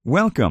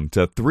Welcome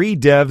to Three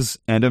Devs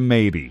and a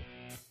Maybe.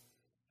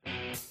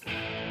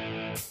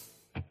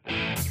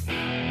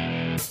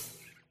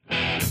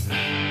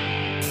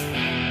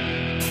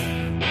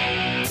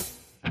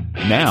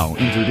 Now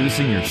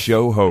introducing your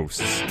show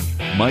hosts,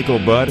 Michael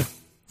Budd,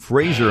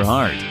 Fraser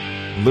Hart,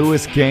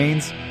 Lewis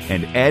Gaines,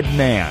 and Ed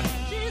Mann.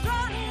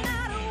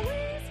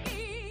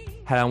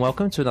 Hello and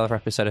welcome to another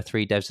episode of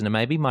Three Devs and a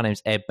Maybe. My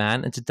name's Ed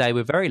Mann, and today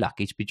we're very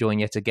lucky to be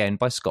joined yet again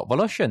by Scott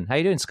Voloshin. How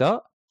you doing,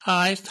 Scott?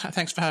 Hi,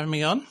 thanks for having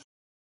me on.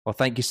 Well,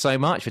 thank you so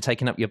much for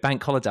taking up your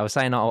bank holiday. I was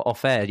saying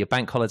off air, your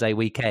bank holiday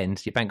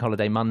weekend, your bank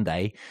holiday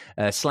Monday,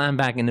 slam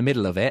bang in the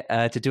middle of it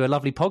to do a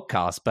lovely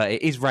podcast. But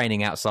it is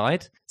raining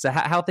outside. So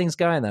how are things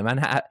going there, man?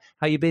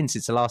 How you been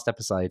since the last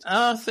episode?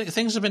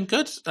 Things have been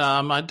good.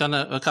 I'd done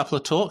a couple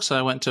of talks.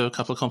 I went to a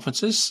couple of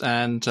conferences,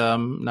 and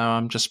now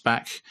I'm just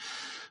back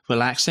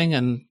relaxing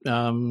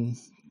and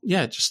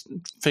just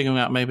figuring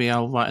out maybe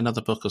I'll write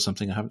another book or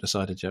something. I haven't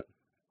decided yet.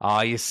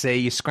 Oh, you see,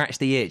 you scratched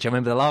the itch. I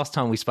remember the last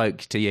time we spoke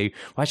to you,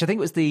 well, actually, I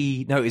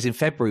think it was in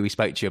February we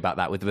spoke to you about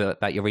that,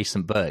 about your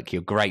recent book,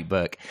 your great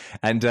book.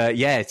 And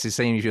it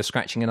seems you're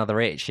scratching another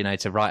itch,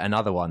 to write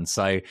another one.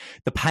 So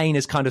the pain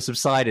has kind of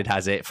subsided,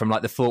 has it, from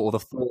like the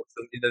thoughts,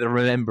 the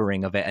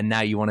remembering of it, and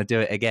now you want to do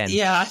it again?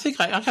 Yeah, I think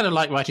I kind of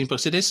like writing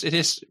books. It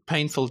is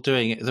painful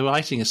doing it. The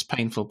writing is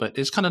painful, but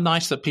it's kind of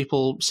nice that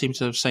people seem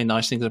to say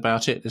nice things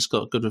about it. It's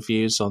got good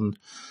reviews on,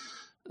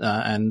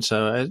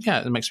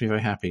 it makes me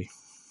very happy.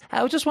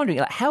 I was just wondering,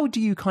 how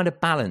do you kind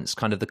of balance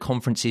kind of the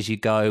conferences you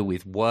go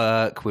with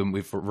work,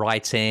 with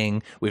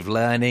writing, with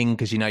learning?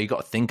 Because, you've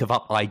got to think of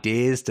up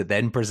ideas to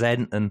then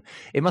present, and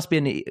it must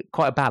be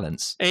quite a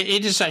balance.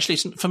 It is actually,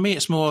 for me,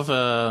 it's more of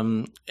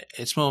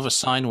a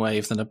sine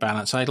wave than a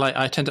balance.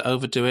 I tend to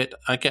overdo it.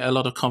 I get a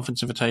lot of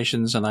conference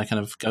invitations, and I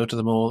kind of go to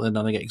them all, and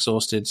then I get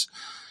exhausted,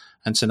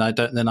 and so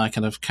then I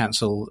kind of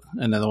cancel,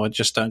 and then I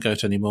just don't go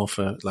to any more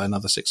for like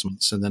another 6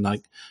 months, and then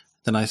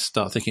I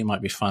start thinking it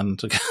might be fun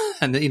to go,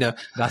 and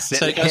that's it.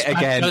 So it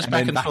goes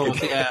back and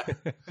forth. Yeah.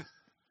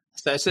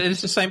 So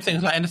it's the same thing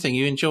as like anything.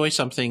 You enjoy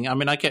something. I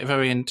mean, I get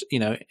very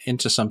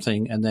into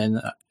something, and then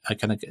I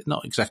kind of get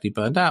not exactly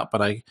burned out,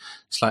 but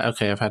it's like,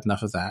 okay, I've had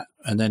enough of that.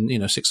 And then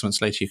 6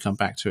 months later, you come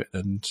back to it,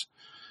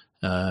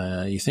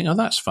 and you think, oh,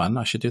 that's fun.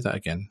 I should do that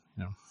again.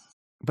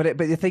 But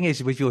the thing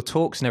is, with your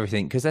talks and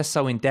everything, because they're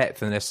so in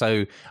depth and they're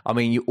so,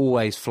 you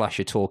always flush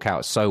your talk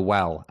out so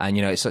well, and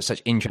it's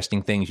such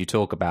interesting things you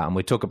talk about, and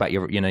we talk about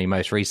your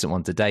most recent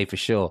one today for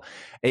sure.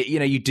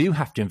 You do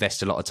have to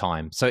invest a lot of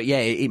time, so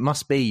it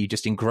must be you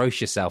just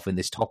engross yourself in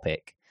this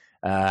topic,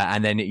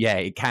 and then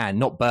it can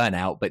not burn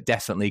out, but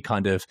definitely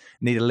kind of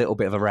need a little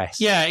bit of a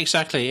rest. Yeah,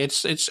 exactly.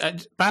 It's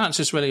balance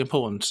is really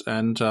important,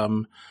 and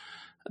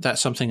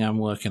that's something I'm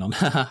working on.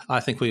 I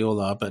think we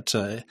all are, but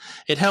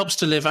it helps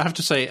to live. I have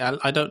to say,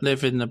 I don't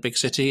live in a big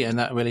city, and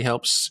that really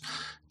helps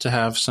to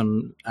have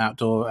some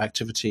outdoor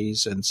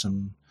activities and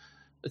some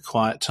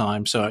quiet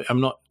time. So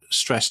I'm not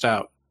stressed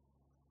out,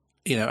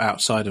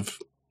 outside of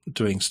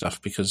doing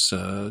stuff, because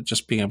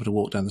just being able to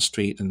walk down the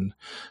street, and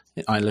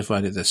I live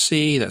right at the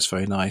sea. That's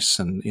very nice,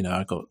 and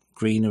I've got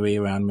greenery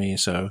around me,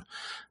 so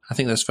I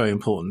think that's very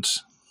important.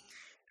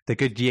 The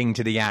good yin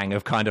to the yang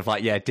of kind of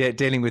like,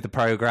 dealing with the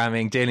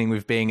programming, dealing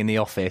with being in the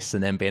office,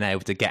 and then being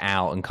able to get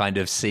out and kind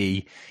of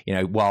see,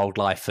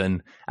 wildlife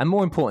and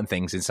more important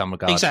things in some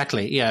regards.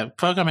 Exactly. Yeah.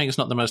 Programming is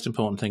not the most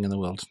important thing in the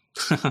world.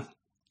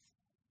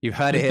 You've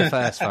heard it here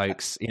first,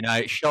 folks.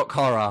 Shock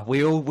horror.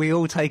 We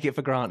all take it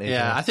for granted.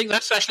 Yeah. I think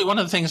that's actually one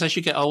of the things as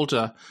you get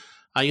older.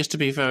 I used to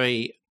be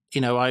very,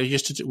 I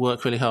used to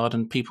work really hard,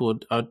 and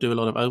I'd do a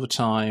lot of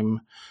overtime.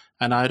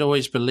 And I'd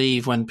always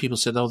believe when people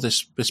said, oh,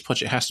 this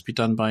project has to be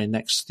done by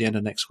the end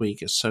of next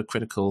week. It's so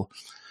critical.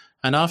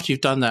 And after you've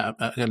done that,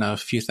 a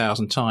few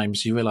thousand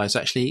times, you realize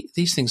actually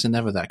these things are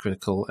never that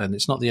critical. And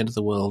it's not the end of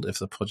the world if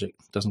the project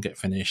doesn't get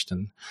finished.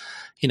 And,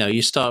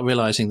 you start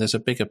realizing there's a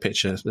bigger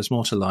picture. There's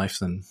more to life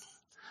than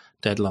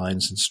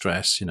deadlines and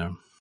stress,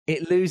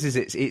 It loses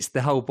it's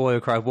the whole boy who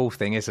cried wolf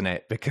thing, isn't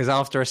it? Because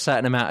after a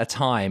certain amount of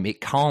time,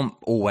 it can't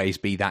always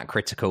be that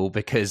critical,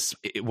 because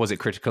was it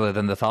criticaler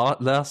than the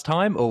last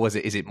time, or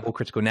is it more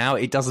critical now?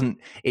 It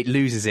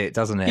loses it,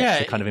 doesn't it? Yeah,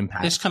 the kind of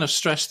impact. This kind of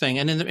stress thing.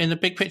 And in the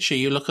big picture,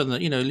 you look at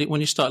when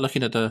you start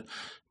looking at a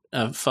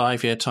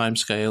 5-year time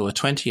scale, a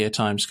 20-year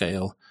time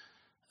scale,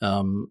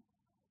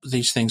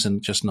 these things are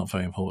just not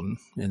very important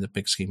in the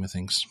big scheme of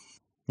things.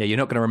 Yeah, you're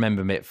not going to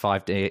remember it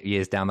 5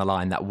 years down the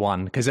line, that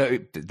one, because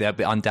there'll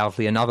be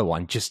undoubtedly another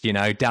one just,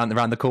 down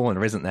around the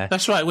corner, isn't there?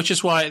 That's right, which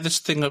is why this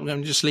thing,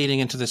 I'm just leading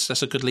into this,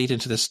 that's a good lead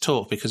into this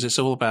talk, because it's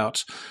all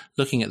about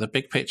looking at the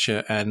big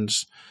picture, and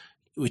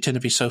we tend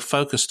to be so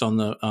focused on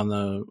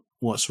the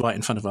what's right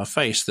in front of our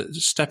face that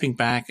stepping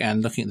back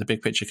and looking at the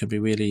big picture can be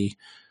really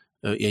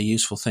a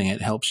useful thing.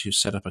 It helps you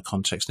set up a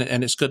context,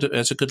 and it's good.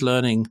 It's a good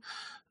learning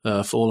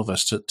for all of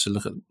us to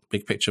look at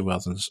big picture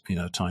rather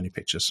than tiny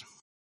pictures.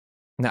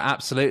 No,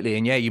 absolutely.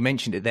 And you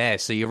mentioned it there.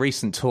 So your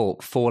recent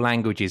talk, 4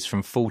 languages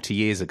from 40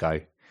 years ago,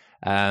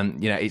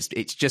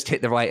 it's just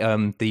hit the right,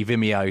 the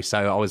Vimeo. So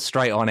I was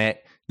straight on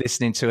it,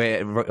 listening to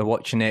it,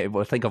 watching it.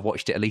 I think I've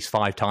watched it at least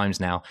 5 times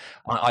now.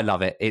 I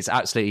love it. It's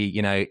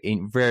absolutely,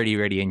 really,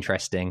 really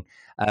interesting.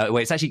 Well,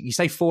 it's actually, you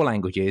say 4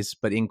 languages,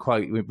 but in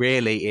quote,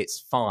 really it's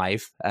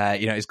 5.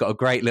 It's got a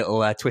great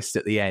little twist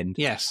at the end.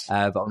 Yes.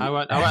 But I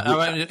won't. I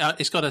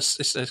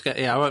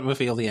won't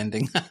reveal the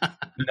ending.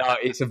 No,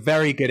 it's a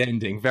very good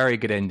ending. Very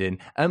good ending.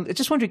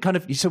 Just wondering,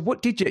 so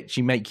what did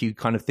actually make you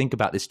kind of think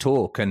about this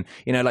talk? And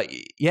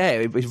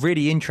it was a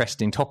really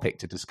interesting topic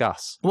to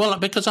discuss. Well,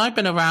 because I've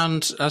been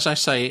around, as I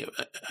say,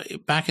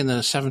 back in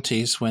the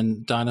 70s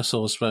when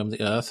dinosaurs roamed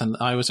the earth, and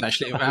I was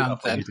actually around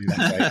then.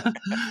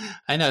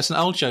 I know it's an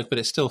old joke, but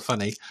it's still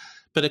funny.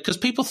 But because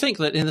people think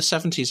that in the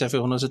 70s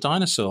everyone was a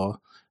dinosaur,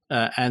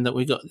 and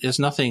that there's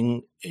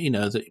nothing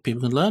that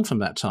people can learn from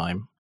that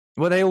time.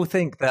 Well, they all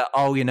think that,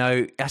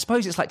 I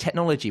suppose it's like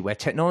technology, where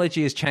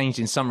technology has changed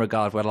in some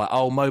regard, where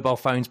mobile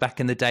phones back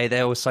in the day,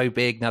 they were so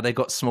big, now they've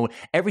got small.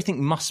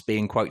 Everything must be,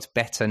 in quotes,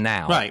 better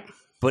now. Right.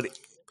 But,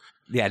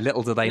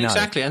 little do they know.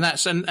 Exactly. And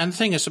the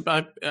thing is,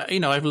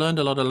 I've learned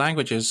a lot of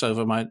languages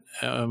over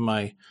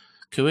my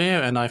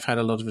career, and I've had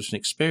a lot of different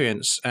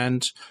experience.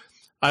 And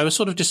I was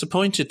sort of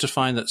disappointed to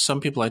find that some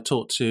people I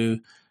talked to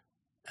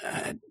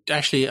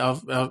actually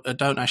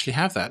don't actually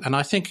have that. And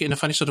I think in a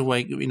funny sort of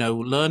way,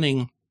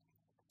 learning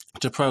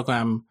to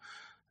program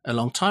a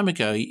long time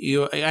ago,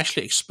 you were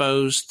actually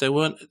exposed. There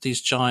weren't these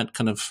giant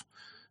kind of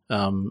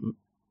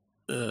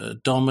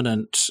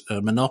dominant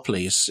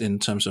monopolies in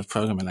terms of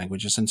programming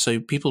languages, and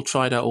so people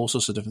tried out all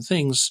sorts of different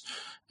things,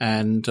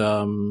 and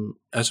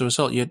as a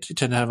result, you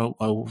tend to have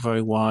a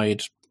very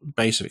wide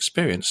base of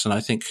experience. And I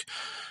think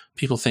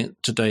people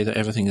think today that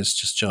everything is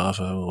just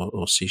Java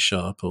or C#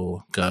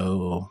 or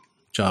Go or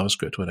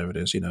JavaScript, whatever it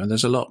is, and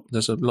there's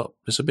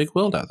a big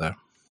world out there.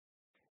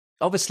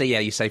 Obviously,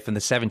 you say from the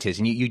 70s,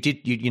 and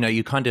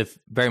you kind of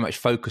very much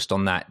focused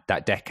on that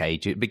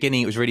decade. At the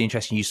beginning, it was really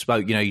interesting. You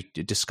spoke, you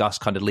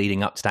discussed kind of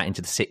leading up to that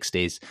into the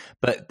 60s,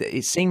 but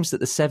it seems that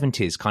the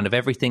 70s, kind of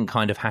everything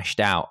kind of hashed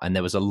out, and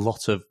there was a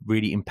lot of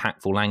really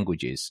impactful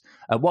languages.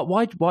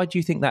 Why do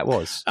you think that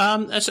was?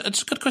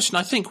 It's a good question.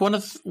 I think one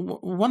of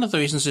the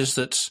reasons is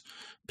that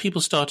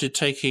people started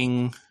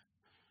taking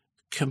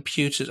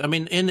computers. I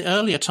mean, in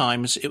earlier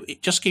times,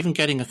 just even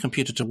getting a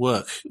computer to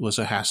work was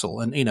a hassle.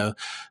 And,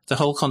 the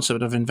whole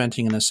concept of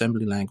inventing an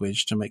assembly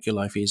language to make your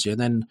life easier. And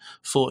then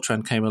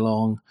Fortran came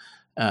along,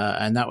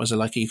 and that was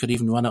you could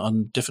even run it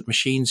on different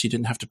machines. You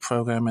didn't have to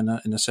program in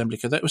assembly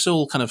code. That was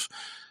all kind of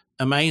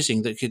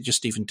amazing that you could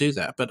just even do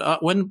that.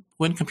 But when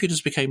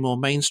computers became more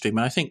mainstream,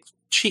 and I think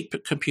cheap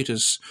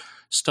computers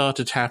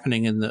started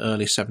happening in the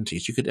early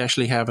 70s, you could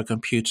actually have a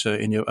computer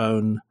in your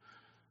own,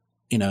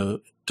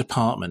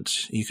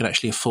 department. You could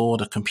actually afford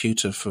a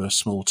computer for a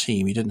small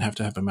team. You didn't have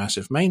to have a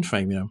massive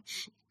mainframe,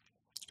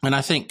 And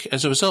I think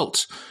as a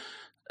result,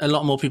 a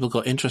lot more people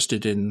got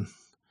interested in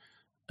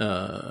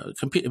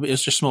computer. It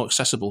was just more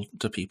accessible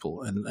to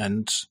people, and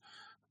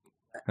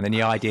then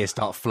the ideas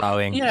start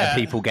flowing, and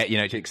people get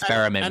to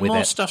experiment with it. And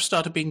more stuff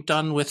started being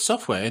done with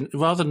software, and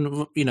rather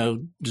than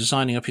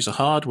designing a piece of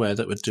hardware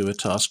that would do a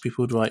task,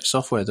 people would write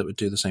software that would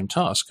do the same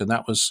task, and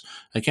that was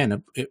again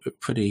a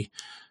pretty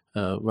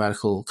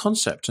radical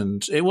concept.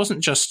 And it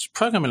wasn't just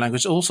programming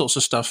language; all sorts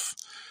of stuff,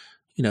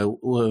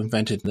 were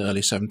invented in the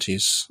early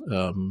 70s.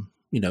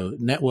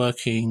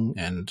 Networking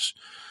and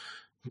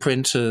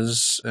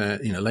printers,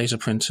 laser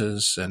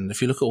printers, and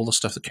if you look at all the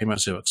stuff that came out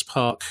of Xerox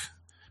PARC,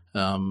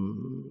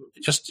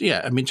 just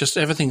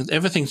everything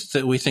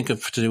that we think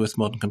of to do with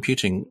modern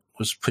computing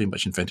was pretty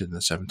much invented in the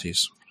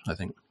 70s, I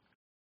think.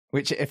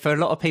 Which, for a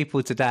lot of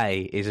people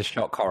today, is a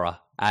shock horror.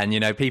 And,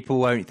 people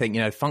won't think,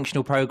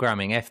 functional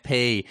programming,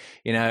 FP,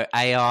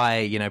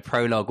 AI,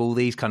 Prolog, all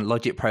these kind of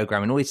logic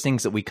programming, all these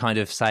things that we kind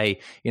of say,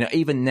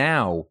 even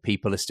now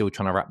people are still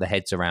trying to wrap their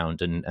heads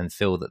around and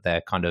feel that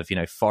they're kind of,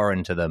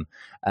 foreign to them.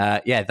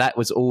 That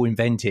was all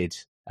invented,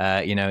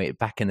 back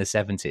in the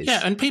 70s. Yeah,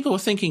 and people were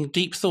thinking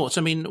deep thoughts.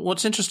 I mean,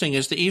 what's interesting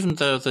is that even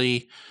though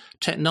the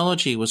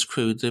technology was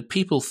crude, the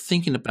people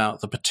thinking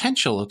about the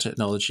potential of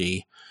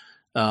technology,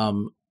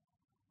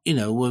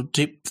 were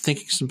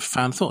thinking some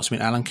profound thoughts. I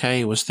mean, Alan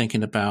Kay was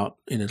thinking about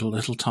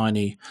little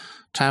tiny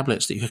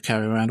tablets that you could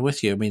carry around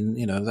with you. I mean,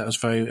 that was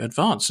very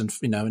advanced, and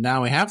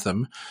now we have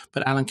them.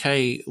 But Alan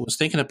Kay was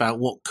thinking about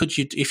what could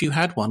you, if you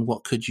had one,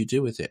 what could you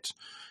do with it?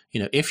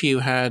 If you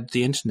had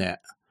the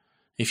internet,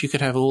 if you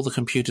could have all the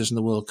computers in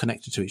the world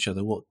connected to each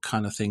other, what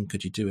kind of thing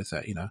could you do with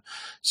that?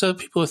 So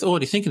people were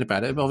already thinking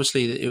about it.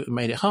 Obviously, it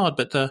made it hard,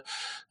 but like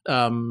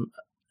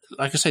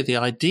I say, the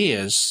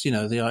ideas,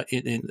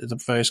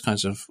 the various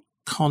kinds of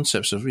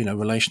concepts of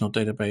relational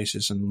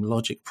databases and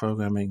logic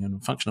programming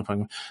and functional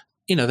programming,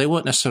 they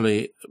weren't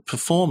necessarily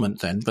performant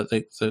then, but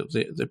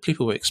the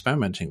people were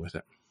experimenting with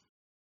it.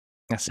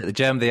 That's it, the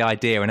germ of the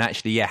idea, and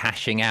actually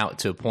hashing out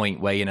to a point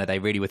where they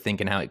really were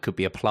thinking how it could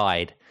be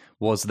applied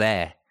was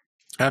there.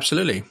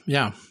 Absolutely,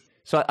 yeah.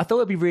 So I thought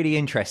it'd be really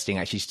interesting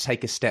actually to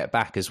take a step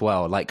back as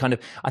well. Like kind of,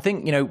 I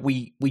think,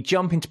 we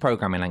jump into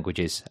programming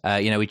languages,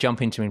 we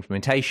jump into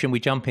implementation,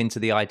 we jump into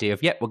the idea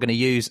of, we're going to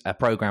use a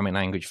programming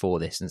language for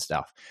this and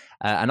stuff.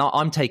 And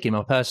I'm taking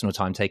my personal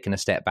time, taking a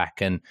step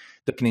back and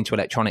looking into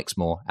electronics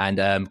more and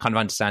kind of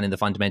understanding the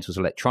fundamentals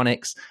of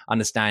electronics,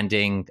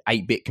 understanding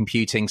 8-bit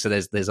computing. So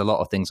there's a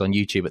lot of things on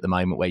YouTube at the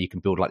moment where you can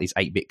build like these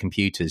 8-bit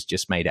computers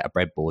just made out of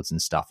breadboards and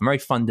stuff. And very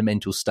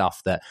fundamental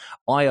stuff that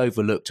I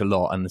overlooked a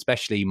lot, and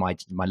especially my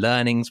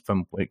learnings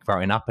from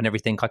growing up and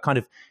everything, I kind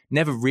of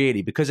never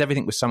really, because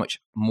everything was so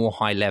much more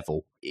high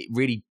level, it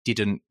really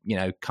didn't,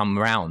 come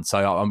around.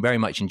 So I'm very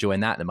much enjoying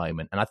that at the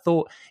moment. And I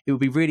thought it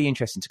would be really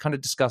interesting to kind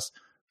of discuss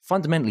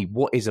fundamentally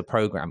what is a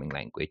programming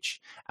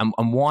language and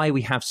why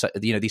we have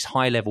these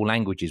high level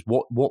languages.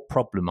 What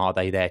problem are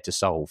they there to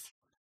solve?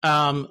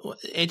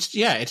 It's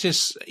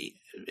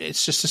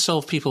just to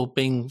solve people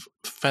being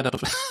fed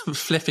up of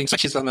flipping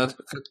switches on the.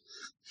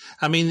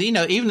 I mean,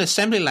 even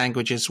assembly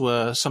languages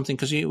were something,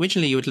 because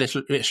originally you would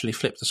literally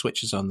flip the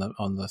switches on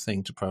the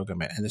thing to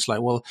program it, and it's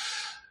like, well,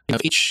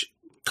 each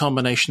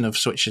combination of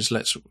switches,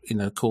 let's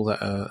call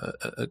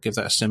that give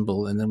that a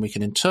symbol, and then we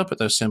can interpret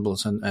those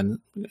symbols and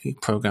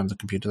program the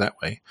computer that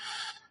way.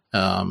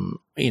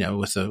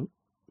 With the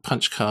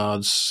punch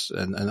cards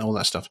and all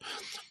that stuff.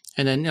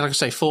 And then, like I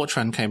say,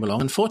 Fortran came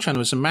along, and Fortran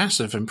was a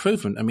massive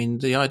improvement. I mean,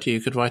 the idea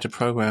you could write a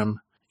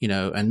program,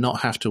 and not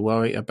have to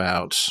worry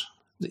about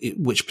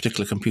which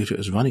particular computer it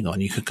was running on.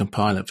 You could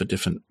compile it for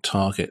different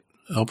target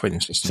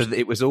operating systems. So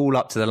it was all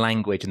up to the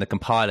language and the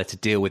compiler to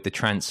deal with the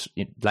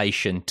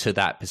translation to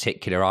that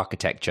particular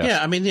architecture.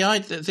 Yeah, I mean, the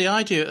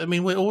idea. I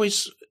mean, we're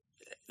always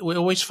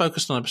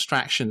focused on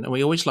abstraction, and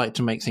we always like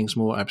to make things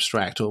more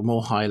abstract or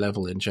more high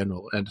level in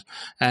general.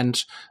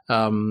 And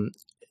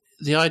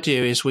the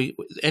idea is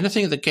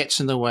anything that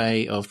gets in the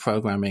way of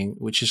programming,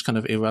 which is kind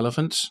of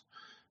irrelevant,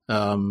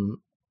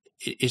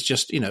 it's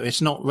just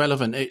it's not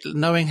relevant.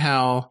 Knowing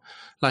how,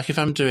 like if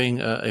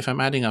I'm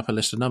adding up a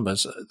list of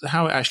numbers,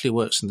 how it actually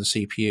works in the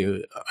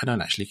CPU, I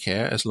don't actually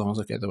care as long as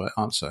I get the right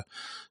answer.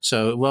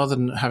 So rather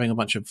than having a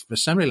bunch of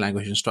assembly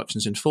language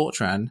instructions in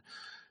Fortran,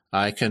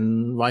 I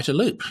can write a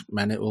loop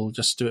and it will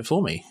just do it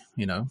for me,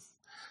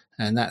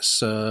 And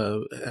that's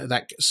let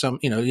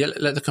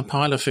the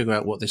compiler figure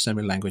out what the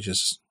assembly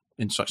language's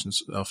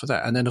instructions are for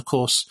that. And then of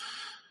course,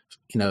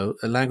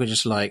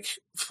 languages like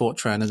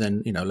Fortran and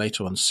then,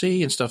 later on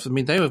C and stuff, I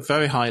mean, they were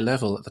very high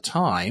level at the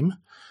time,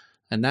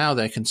 and now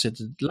they're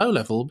considered low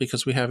level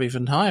because we have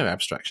even higher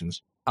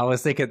abstractions. I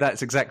was thinking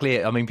that's exactly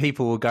it. I mean,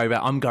 people will go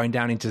back, I'm going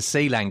down into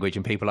C language,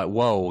 and people are like,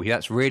 whoa,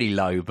 that's really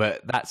low,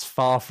 but that's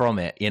far from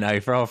it,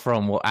 far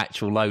from what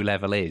actual low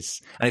level is.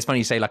 And it's funny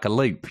you say like a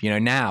loop,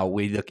 now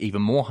we look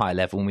even more high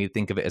level when we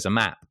think of it as a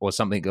map or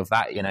something of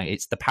that,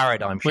 it's the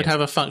paradigm shift. We'd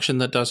have a function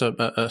that does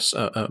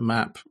a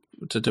map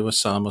to do a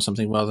sum or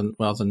something rather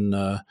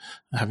than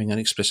having an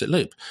explicit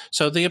loop.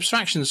 So the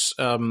abstractions,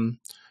 and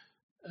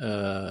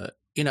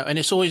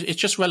it's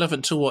just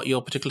relevant to what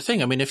your particular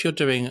thing. I mean, if you're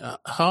doing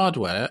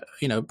hardware,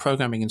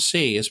 programming in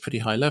C is pretty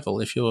high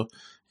level. If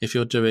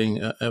you're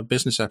doing a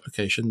business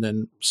application,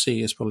 then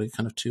C is probably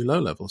kind of too low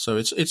level. So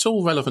it's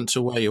all relevant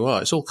to where you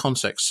are. It's all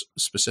context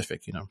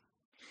specific,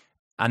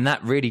 And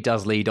that really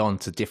does lead on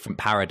to different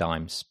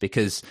paradigms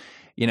because,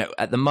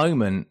 at the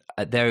moment,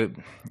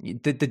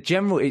 the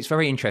general, it's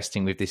very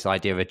interesting with this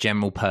idea of a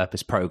general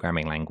purpose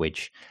programming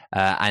language.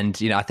 And,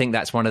 I think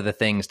that's one of the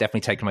things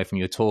definitely taken away from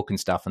your talk and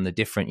stuff, and the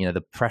different,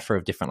 the plethora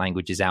of different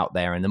languages out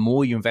there. And the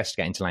more you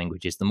investigate into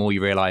languages, the more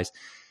you realize,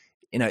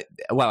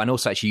 and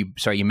also actually,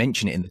 you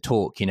mentioned it in the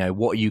talk,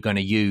 what are you going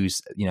to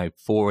use,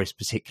 for this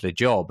particular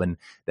job? And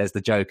there's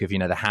the joke of,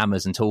 the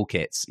hammers and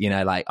toolkits,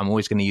 like I'm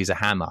always going to use a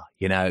hammer,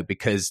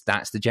 because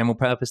that's the general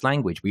purpose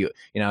language.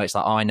 It's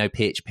like, I know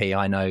PHP,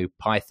 I know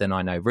Python,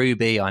 I know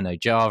Ruby, I know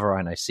Java,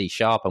 I know C#.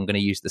 I'm going to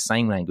use the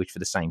same language for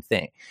the same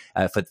thing,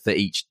 for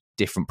each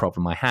different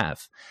problem I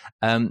have.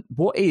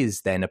 What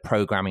is then a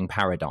programming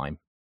paradigm?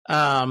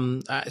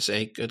 That's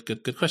a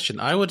good question.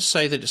 I would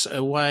say that it's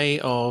a way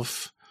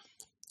of,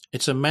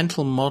 it's a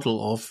mental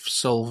model of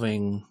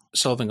solving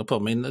a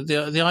problem. I mean,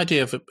 the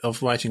idea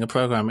of writing a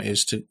program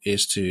is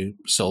to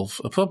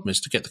solve a problem,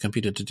 is to get the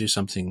computer to do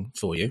something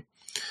for you,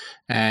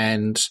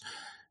 and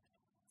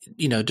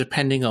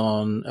depending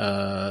on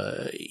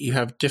you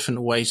have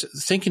different ways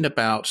thinking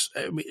about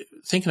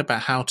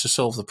how to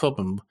solve the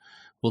problem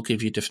will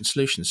give you different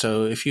solutions.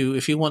 So if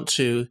you want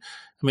to,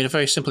 I mean, a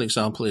very simple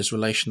example is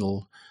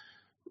relational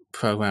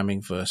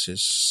programming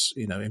versus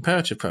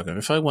imperative programming.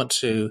 If I want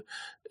to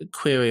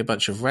query a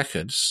bunch of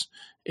records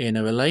in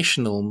a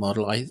relational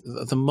model,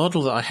 the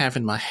model that I have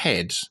in my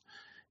head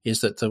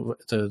is that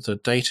the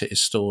data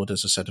is stored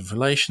as a set of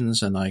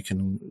relations, and I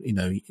can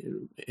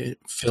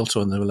filter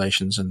on the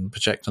relations and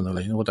project on the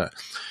relations, all that.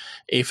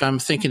 If I'm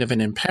thinking of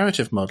an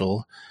imperative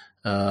model,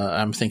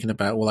 I'm thinking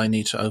about, well, I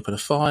need to open a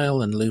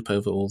file and loop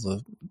over all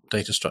the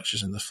data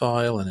structures in the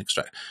file and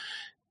extract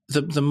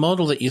the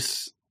model that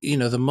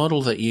the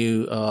model that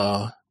you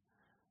are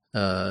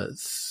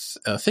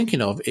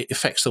thinking of. It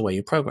affects the way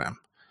you program.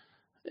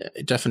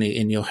 definitely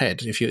in your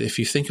head. If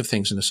you think of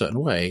things in a certain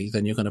way,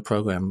 then you're going to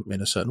program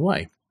in a certain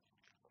way.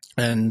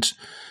 And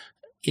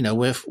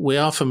we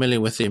are familiar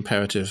with the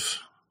imperative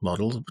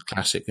model, the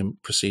classic and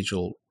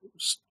procedural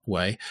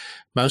way.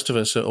 Most of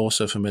us are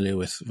also familiar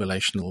with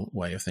relational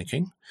way of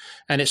thinking.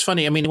 And it's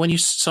funny, I mean, when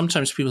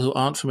sometimes people who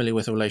aren't familiar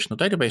with relational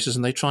databases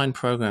and they try and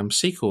program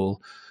SQL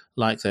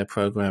like they're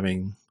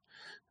programming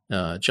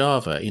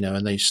Java,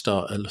 and they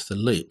start with a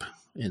loop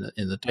in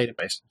the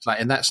database.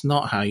 And that's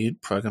not how you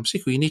program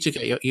SQL. You need to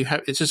get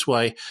it's this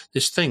way,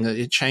 this thing that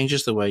it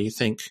changes the way you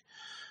think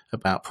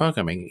about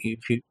programming.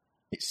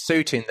 It's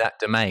suiting that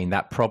domain,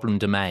 that problem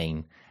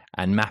domain,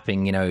 and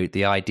mapping,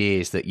 the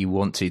ideas that you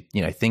want to,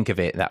 think of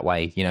it that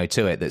way,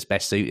 to it that's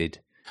best suited.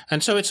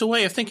 And so it's a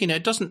way of thinking.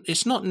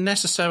 It's not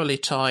necessarily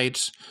tied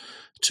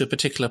to a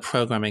particular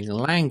programming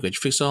language.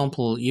 For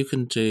example, you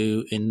can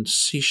do in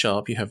C#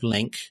 you have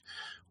LINQ,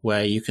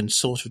 where you can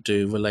sort of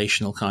do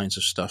relational kinds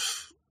of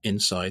stuff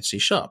inside C#.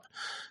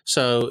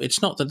 So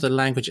it's not that the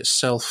language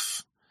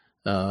itself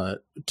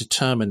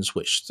determines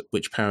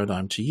which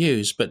paradigm to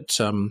use, but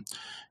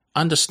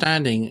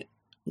understanding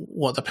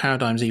what the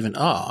paradigms even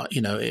are,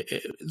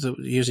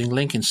 using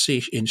LINQ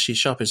in C#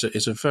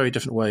 is a very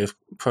different way of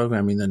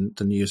programming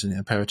than using the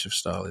imperative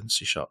style in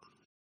C#.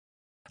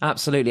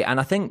 Absolutely. And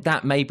I think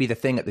that may be the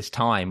thing at this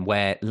time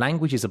where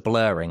languages are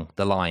blurring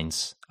the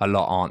lines a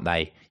lot, aren't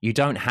they? You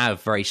don't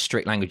have very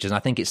strict languages. And I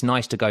think it's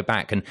nice to go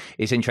back, and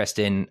it's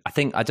interesting.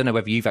 I don't know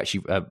whether you've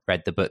actually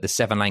read the book, the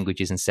 7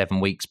 Languages in 7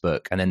 Weeks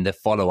book, and then the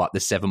follow-up,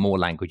 the 7 More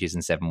Languages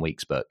in 7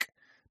 Weeks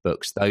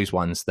books, those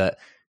ones that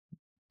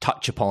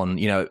touch upon,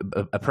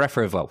 a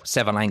plethora of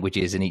 7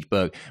 languages in each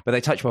book, but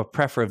they touch upon a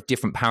plethora of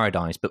different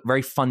paradigms, but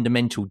very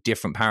fundamental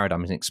different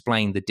paradigms, and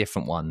explain the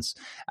different ones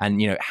and,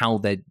 how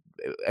they're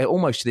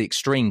almost to the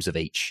extremes of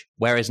each.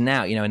 Whereas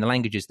now, in the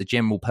languages, the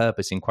general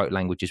purpose in quote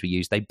languages we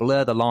use, they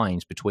blur the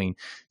lines between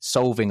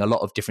solving a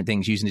lot of different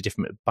things using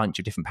a bunch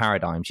of different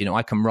paradigms.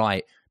 I can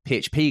write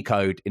PHP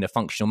code in a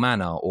functional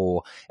manner,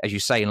 or as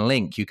you say in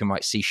LINQ, you can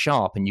write C#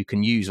 and you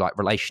can use like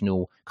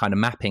relational kind of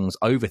mappings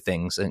over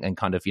things and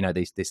kind of,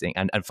 this thing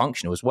and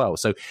functional as well.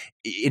 So,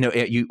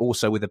 you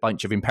also with a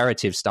bunch of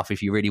imperative stuff,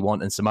 if you really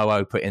want, and some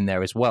OO put in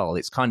there as well,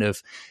 it's kind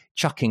of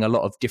chucking a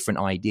lot of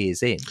different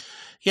ideas in.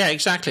 Yeah,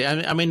 exactly.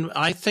 I mean,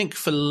 I think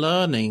for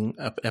learning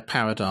a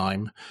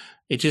paradigm,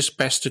 it is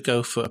best to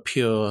go for a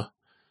pure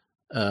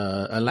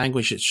a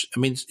language.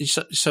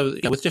 So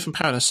with different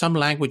paradigms, some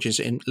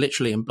languages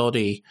literally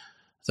embody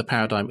the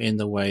paradigm in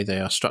the way they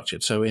are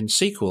structured. So in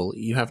SQL,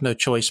 you have no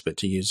choice but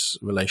to use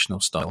relational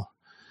style,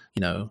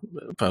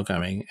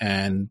 programming,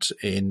 and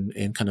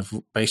in kind of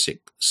basic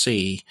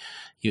C,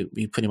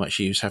 you pretty much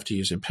have to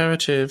use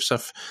imperative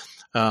stuff.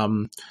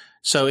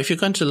 So if you're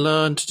going to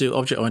learn to do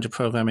object-oriented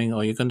programming,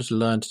 or you're going to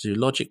learn to do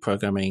logic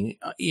programming,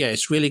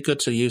 it's really good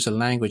to use a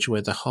language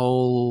where the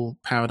whole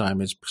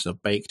paradigm is sort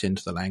of baked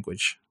into the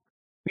language.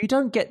 You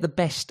don't get the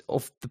best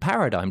of the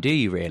paradigm, do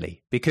you,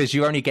 really? Because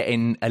you're only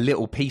getting a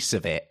little piece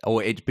of it,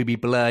 or it'd be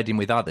blurred in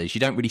with others.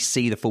 You don't really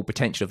see the full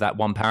potential of that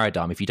one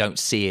paradigm if you don't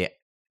see it,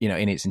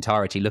 in its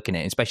entirety, looking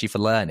at it, especially for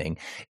learning.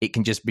 It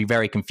can just be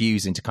very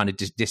confusing to kind of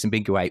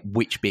disambiguate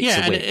which bits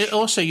are which. And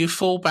also you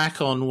fall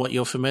back on what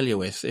you're familiar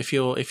with. If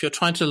you're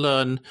trying to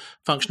learn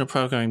functional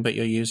programming but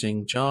you're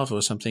using Java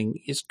or something,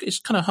 it's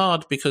kind of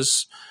hard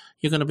because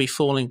you're going to be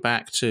falling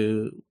back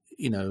to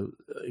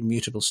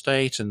immutable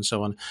state and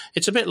so on.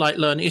 It's a bit like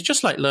learning. It's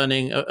just like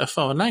learning a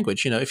foreign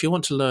language. If you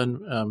want to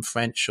learn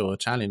French or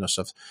Italian or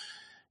stuff,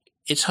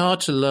 it's hard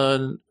to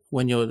learn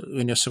when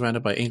you're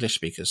surrounded by English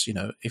speakers.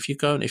 If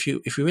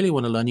you really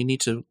want to learn, you need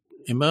to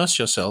immerse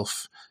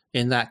yourself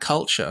in that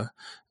culture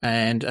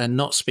and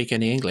not speak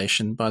any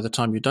English. And by the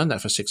time you've done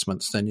that for 6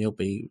 months, then you'll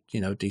be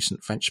a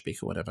decent French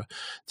speaker, whatever.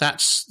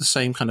 That's the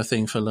same kind of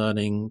thing for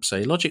learning,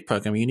 say, logic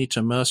programming. You need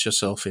to immerse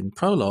yourself in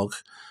Prolog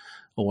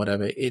or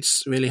whatever.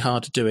 It's really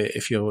hard to do it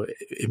if you're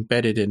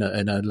embedded in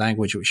a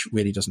language which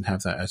really doesn't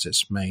have that as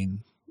its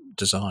main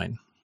design.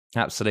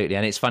 Absolutely.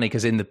 And it's funny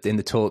because in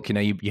the talk,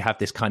 you have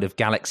this kind of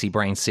galaxy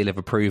brain seal of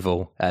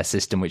approval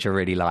system, which I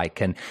really like.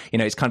 And,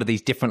 it's kind of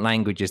these different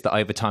languages that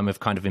over time have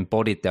kind of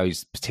embodied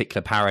those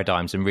particular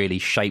paradigms and really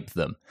shaped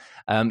them.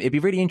 It'd be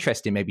really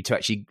interesting maybe to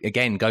actually,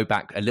 again, go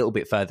back a little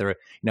bit further,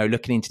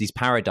 looking into these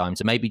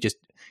paradigms and maybe just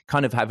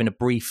kind of having a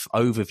brief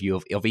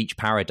overview of each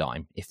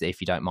paradigm,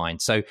 if you don't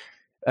mind. So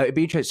it'd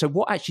be interesting. So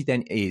what actually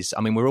then is,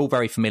 we're all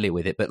very familiar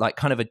with it, but like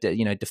kind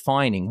of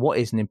defining what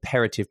is an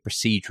imperative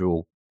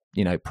procedural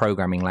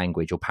programming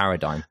language or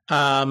paradigm?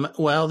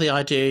 Well, the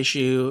idea is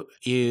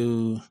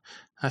you.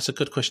 That's a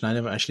good question. I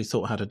never actually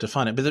thought how to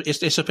define it, but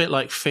it's a bit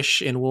like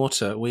fish in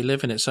water. We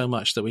live in it so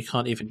much that we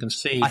can't even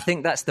conceive. I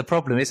think that's the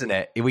problem, isn't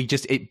it?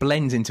 It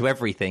blends into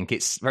everything.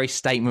 It's very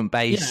statement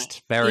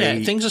based.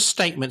 Things are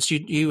statements.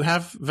 You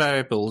have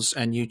variables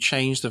and you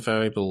change the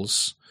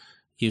variables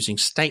using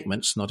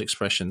statements, not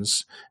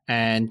expressions,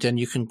 and then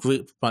you can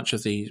group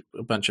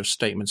a bunch of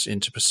statements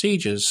into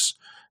procedures.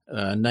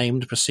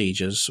 Named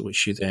procedures,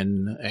 which you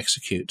then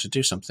execute to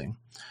do something.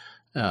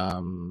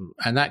 And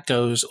that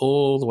goes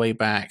all the way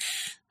back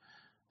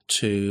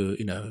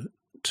to,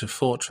 to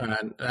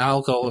Fortran,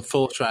 Algol and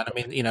Fortran.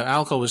 I mean,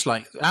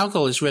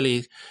 Algol is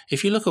really,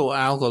 if you look at what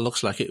Algol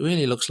looks like, it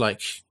really looks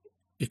like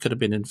it could have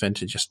been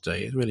invented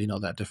yesterday. It's really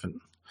not that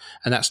different.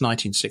 And that's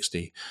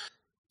 1960.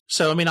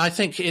 So, I mean, I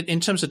think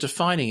in terms of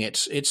defining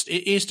it, it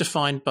is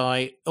defined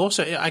by,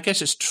 also, I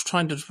guess it's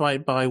trying to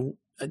define by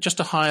just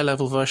a higher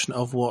level version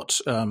of what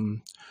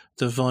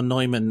the von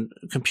Neumann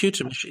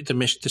computer, the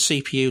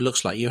CPU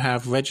looks like. You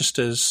have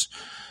registers,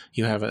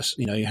 you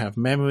have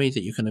memory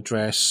that you can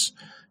address,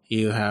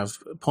 you have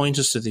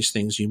pointers to these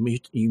things, you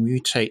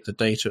mutate the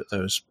data at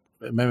those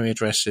memory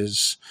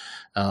addresses,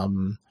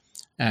 and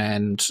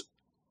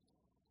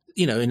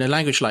in a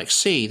language like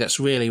C, that's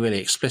really, really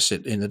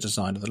explicit in the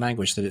design of the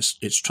language that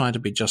it's trying to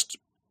be just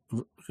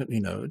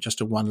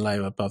a one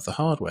layer above the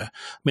hardware.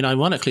 I mean,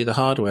 ironically, the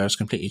hardware has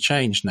completely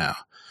changed now,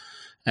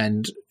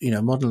 and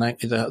modern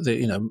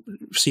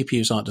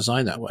CPUs aren't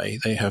designed that way.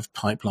 They have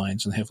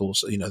pipelines and have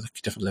also the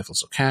different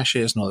levels of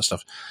caches and all that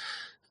stuff.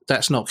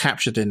 That's not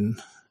captured in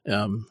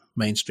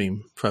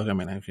mainstream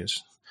programming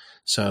languages.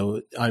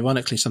 So,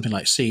 ironically, something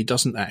like C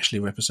doesn't actually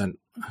represent.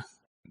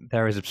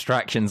 There is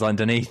abstractions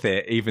underneath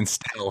it, even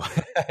still,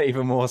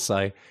 even more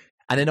so.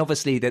 And then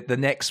obviously the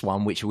next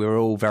one, which we're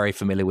all very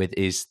familiar with,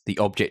 is the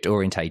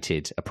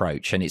object-orientated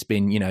approach. And it's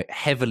been,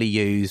 heavily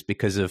used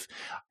because of,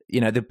 the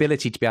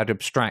ability to be able to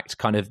abstract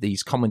kind of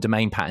these common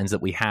domain patterns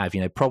that we have.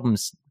 Problem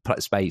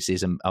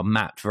spaces are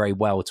mapped very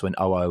well to an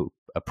OO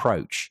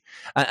approach.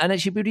 And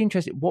actually really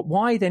interesting,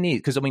 why then is,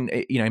 because I mean,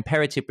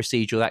 imperative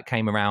procedural, that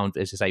came around,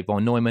 as I say,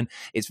 von Neumann.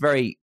 It's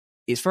very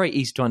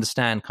easy to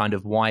understand kind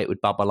of why it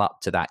would bubble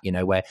up to that,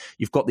 where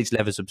you've got these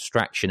levels of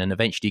abstraction and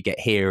eventually you get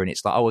here and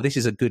it's like, oh, well, this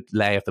is a good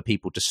layer for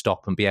people to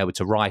stop and be able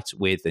to write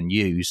with and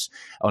use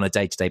on a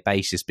day-to-day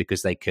basis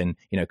because they can,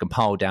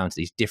 compile down to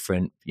these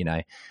different,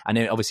 and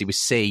then obviously with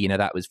C,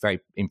 that was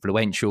very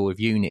influential with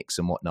Unix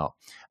and whatnot.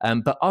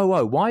 But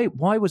OO,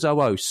 why was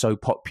OO so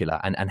popular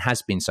and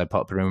has been so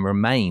popular and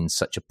remains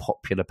such a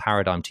popular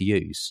paradigm to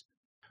use?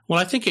 Well,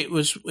 I think it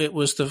was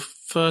the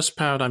first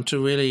paradigm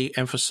to really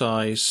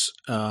emphasize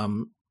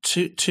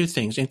two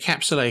things.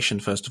 Encapsulation,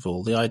 first of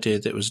all, the idea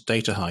that it was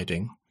data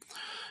hiding,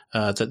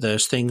 that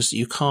there's things that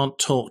you can't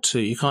talk to,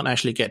 you can't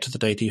actually get to the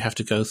data, you have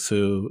to go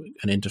through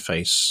an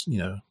interface,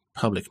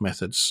 public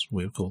methods,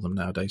 we would call them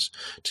nowadays,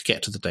 to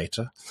get to the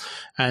data.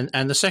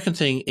 And the second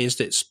thing is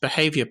that it's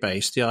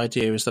behavior-based. The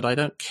idea is that I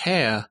don't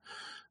care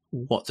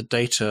what the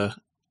data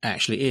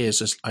actually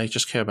is, I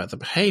just care about the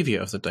behavior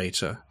of the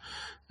data.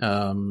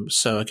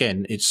 So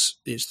again, it's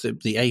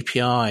the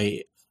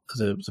API,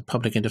 the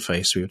public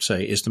interface, we would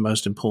say, is the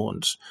most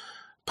important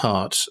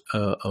part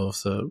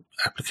of the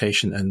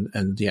application,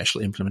 and the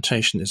actual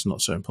implementation is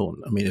not so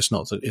important. I mean, it's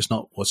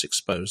not what's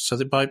exposed. So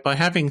that by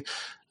having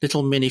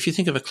little mini, if you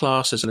think of a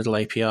class as a little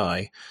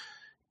API,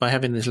 by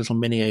having these little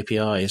mini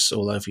APIs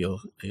all over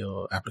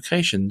your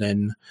application,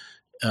 then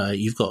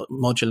you've got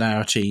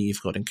modularity,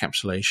 you've got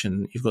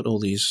encapsulation, you've got all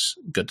these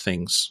good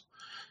things.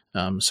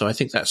 So I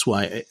think that's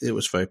why it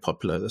was very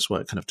popular. That's why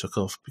it kind of took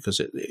off,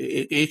 because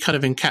it kind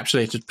of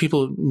encapsulated.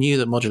 People knew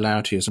that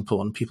modularity is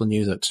important. People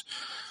knew that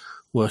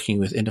working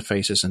with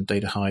interfaces and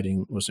data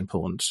hiding was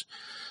important.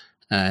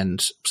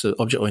 And so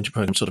object-oriented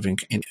programming sort of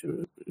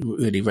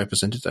really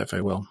represented that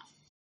very well.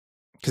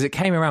 Because it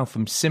came around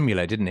from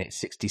Simula, didn't it?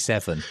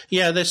 1967.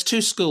 Yeah, there's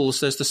two schools.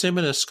 There's the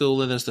Simula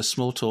school and there's the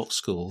Smalltalk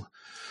school.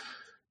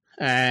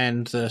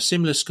 And the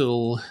Simula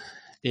school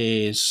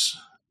is,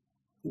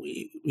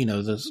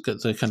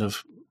 the kind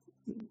of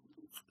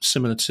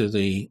similar to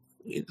the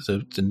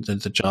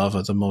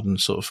Java, the modern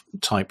sort of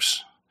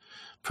typed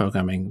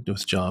programming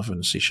with Java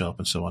and C#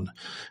 and so on.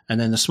 And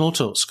then the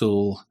Smalltalk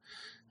school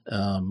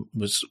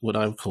was what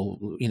I would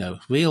call,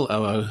 real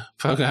OO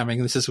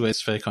programming. This is where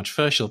it's very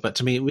controversial, but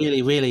to me, it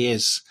really, really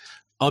is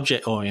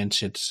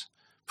object-oriented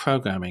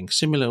programming.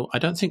 I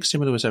don't think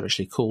Simula was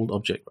actually called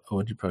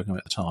object-oriented programming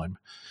at the time,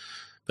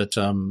 but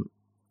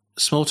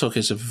Smalltalk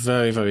is a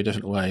very, very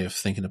different way of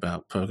thinking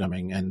about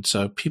programming. And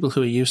so people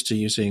who are used to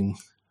using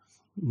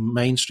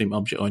mainstream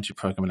object-oriented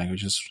programming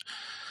languages,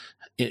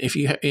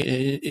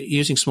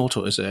 using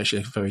Smalltalk is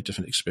actually a very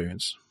different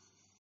experience.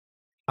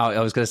 I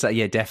was going to say,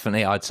 yeah,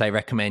 definitely. I'd say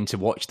recommend to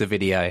watch the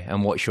video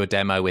and watch your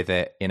demo with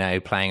it,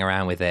 playing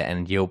around with it,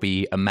 and you'll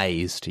be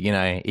amazed,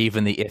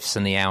 even the ifs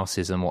and the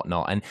else's and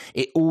whatnot. And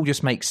it all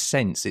just makes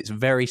sense. It's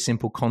very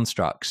simple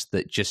constructs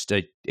that just,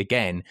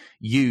 again,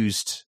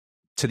 used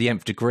to the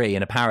nth degree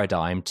in a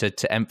paradigm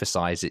to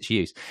emphasize its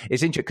use.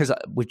 It's interesting because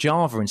with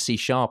Java and C#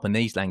 and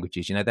these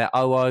languages, they're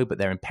OO, but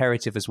they're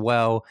imperative as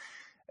well.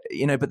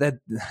 But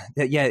they're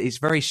it's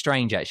very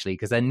strange actually,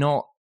 because they're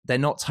not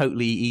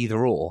totally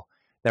either or.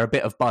 They're a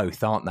bit of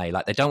both, aren't they?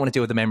 Like, they don't want to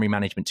deal with the memory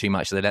management too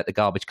much, so they let the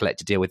garbage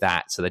collector deal with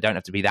that, so they don't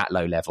have to be that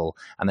low level,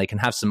 and they can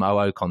have some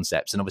OO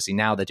concepts. And obviously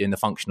now they're doing the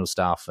functional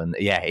stuff, and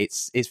yeah,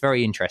 it's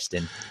very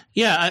interesting.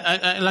 Yeah,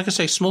 I like I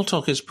say,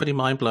 Smalltalk is pretty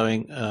mind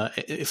blowing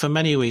for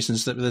many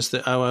reasons. That there's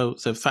the OO,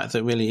 the fact that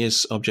it really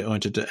is object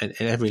oriented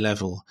at every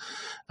level,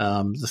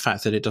 the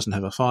fact that it doesn't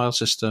have a file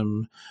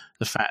system,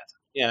 the fact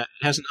it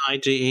has an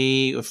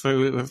IDE,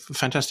 a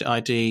fantastic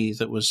IDE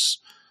that was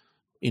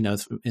in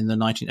the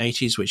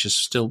 1980s, which is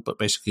still but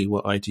basically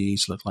what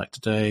IDEs look like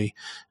today.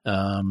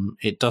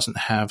 It doesn't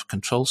have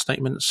control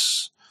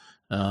statements.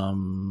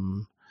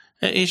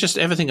 It's just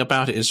everything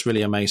about it is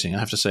really amazing. I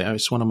have to say,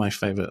 it's one of my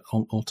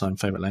all-time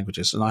favorite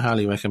languages, and I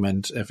highly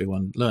recommend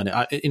everyone learn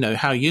it.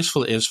 How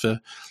useful it is for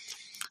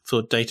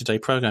day-to-day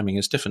programming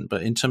is different,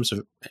 but in terms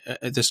of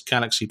this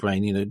Galaxy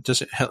Brain,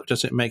 does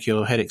it make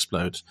your head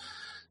explode?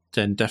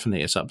 Then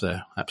definitely it's up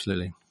there.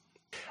 Absolutely.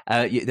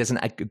 There's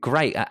a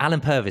great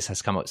Alan Purvis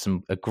has come up with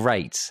some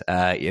great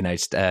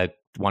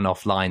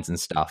one-off lines and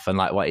stuff, and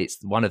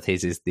it's one of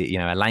his is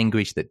a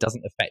language that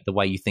doesn't affect the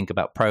way you think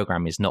about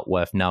program is not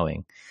worth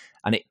knowing.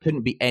 And it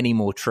couldn't be any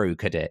more true,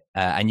 could it?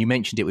 And you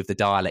mentioned it with the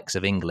dialects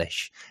of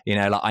English.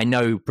 I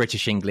know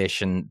British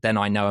English, and then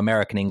I know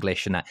American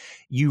English, and that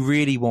you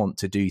really want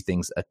to do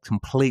things at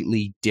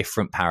completely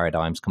different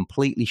paradigms,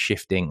 completely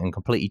shifting and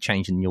completely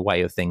changing your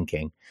way of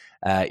thinking.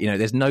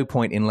 There's no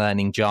point in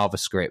learning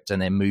JavaScript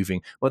and then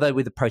moving, although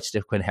with the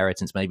prototypical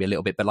inheritance maybe a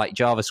little bit, but like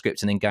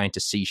JavaScript and then going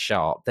to C#,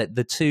 that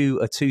the two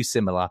are too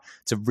similar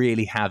to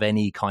really have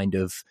any kind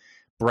of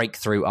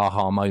breakthrough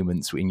aha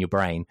moments in your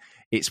brain.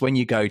 It's when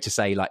you go to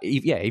say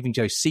even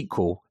go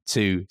SQL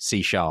to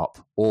C#,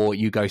 or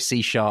you go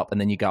C# and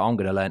then you go, I'm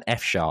going to learn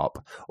F#,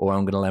 or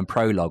I'm going to learn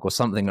Prolog or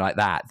something like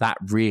that. That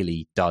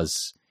really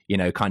does,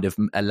 kind of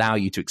allow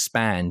you to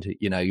expand,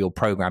 your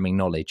programming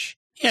knowledge.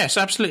 Yes,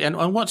 absolutely.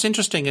 And what's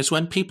interesting is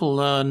when people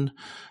learn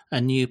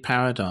a new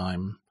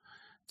paradigm,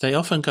 they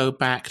often go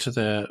back to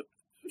their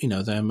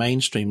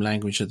mainstream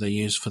language that they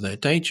use for their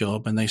day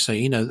job, and they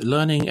say,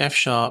 learning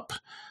F#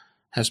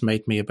 has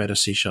made me a better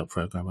C#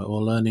 programmer,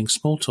 or learning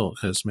Smalltalk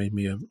has made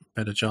me a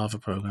better Java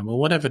programmer, or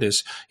whatever it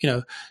is.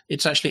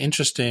 It's actually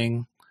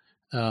interesting.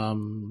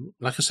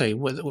 Like I say,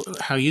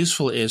 how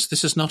useful it is.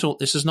 This is not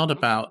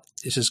about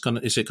is it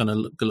going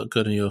to look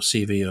good in your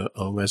CV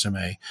or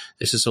resume.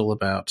 This is all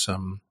about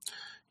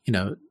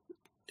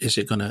it's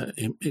just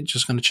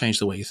going to change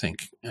the way you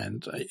think.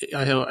 And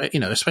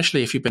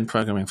especially if you've been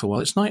programming for a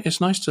while,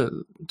 it's nice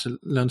to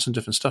learn some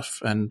different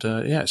stuff. And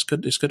it's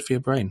good for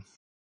your brain.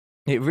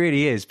 It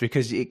really is,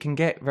 because it can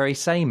get very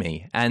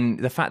samey. And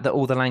the fact that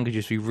all the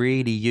languages we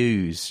really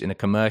use in a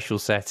commercial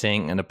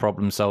setting and a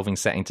problem-solving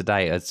setting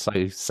today are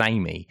so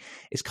samey,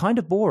 it's kind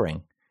of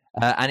boring.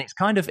 And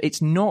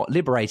it's not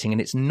liberating, and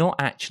it's not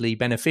actually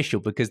beneficial,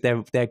 because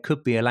there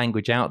could be a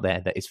language out there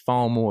that is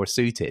far more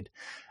suited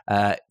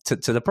to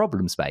the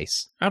problem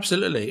space.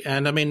 Absolutely.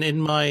 And I mean,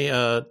 in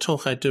my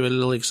talk, I do a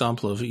little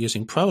example of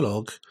using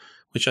Prolog,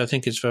 which I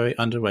think is very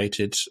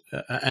underrated,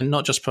 and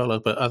not just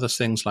Prolog, but other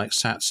things like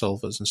SAT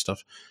solvers and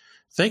stuff.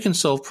 They can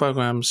solve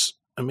programs.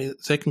 I mean,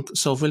 they can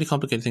solve really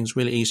complicated things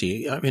really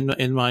easy. I mean,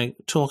 in my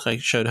talk, I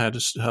showed how to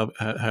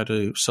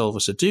solve a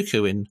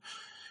Sudoku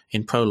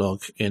in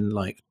Prolog in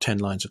like 10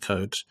 lines of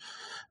code.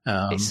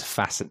 It's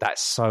fascinating.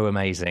 That's so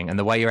amazing, and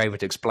the way you're able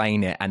to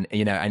explain it, and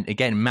and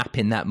again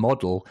mapping that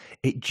model,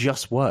 it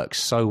just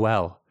works so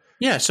well.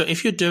 Yeah, so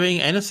if you're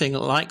doing anything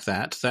like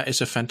that, that is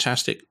a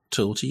fantastic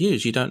tool to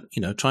use. You don't,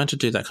 trying to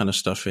do that kind of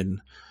stuff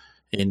in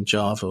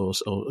Java or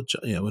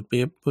would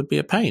be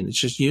a pain. It's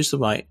just use the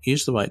right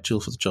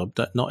tool for the job.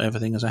 Not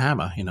everything is a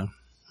hammer,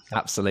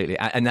 Absolutely,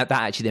 and that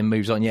actually then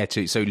moves on,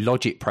 to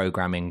logic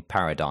programming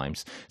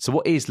paradigms. So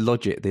what is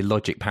the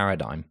logic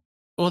paradigm?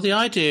 Well, the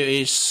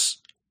idea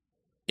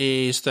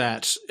is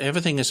that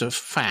everything is a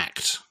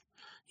fact.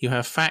 You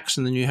have facts,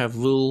 and then you have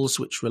rules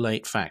which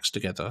relate facts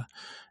together,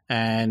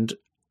 and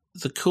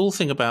the cool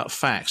thing about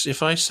facts,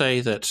 if I say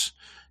that,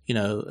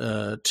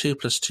 2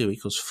 + 2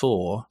 =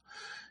 4,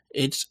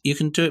 you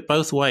can do it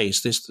both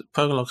ways.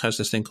 Prolog has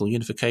this thing called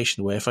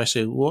unification, where if I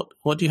say, what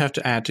do you have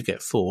to add to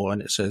get 4?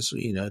 And it says,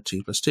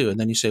 2 + 2. And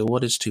then you say, well,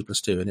 what is 2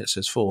 + 2? And it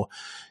says 4.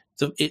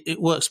 It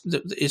works.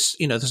 There's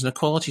an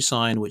equality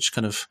sign which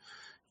kind of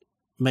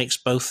makes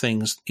both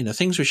things,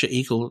 things which are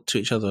equal to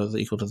each other are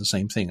equal to the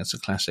same thing. It's a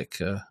classic,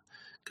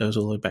 goes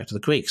all the way back to the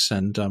Greeks.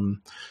 And,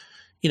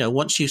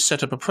 once you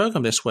set up a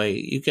program this way,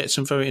 you get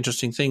some very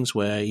interesting things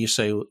where you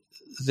say,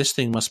 this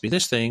thing must be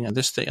this thing, and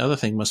other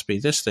thing must be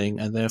this thing,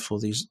 and therefore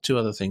these two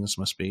other things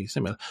must be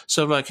similar.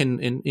 So like in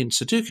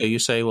Sudoku, you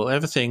say, well,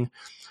 everything,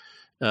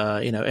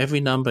 every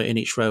number in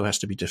each row has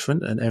to be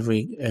different, and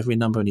every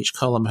number in each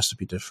column has to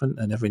be different,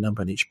 and every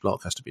number in each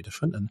block has to be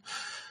different. And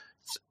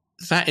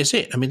that is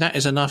it. I mean, that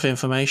is enough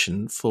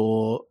information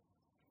for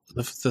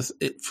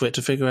it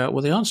to figure out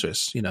what the answer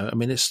is. I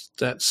mean,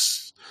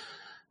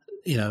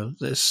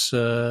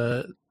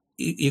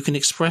 you can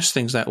express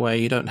things that way.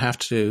 You don't have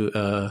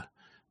to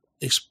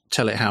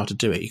tell it how to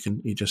do it.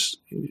 You just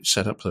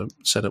set up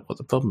what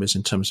the problem is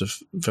in terms of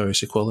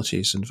various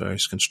equalities and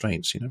various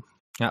constraints.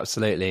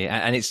 Absolutely,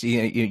 and it's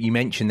you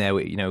mentioned there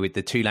with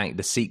the two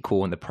the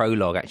SQL and the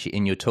Prolog actually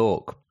in your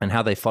talk, and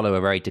how they follow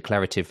a very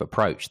declarative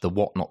approach, the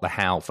what not the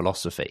how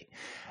philosophy.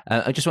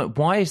 I just wonder,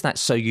 why is that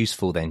so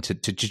useful then to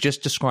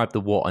just describe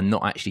the what and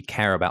not actually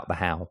care about the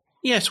how?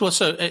 Yes, well,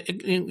 so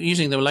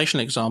using the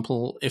relational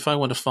example, if I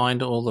want to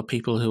find all the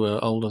people who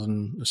are older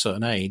than a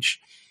certain age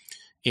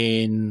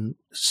in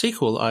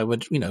SQL, I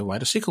would,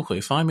 write a SQL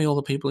query. Find me all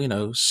the people,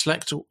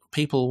 select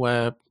people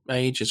where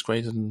age is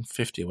greater than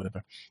 50 or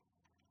whatever.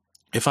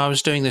 If I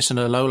was doing this in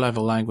a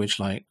low-level language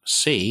like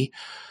C,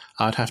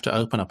 I'd have to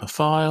open up a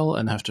file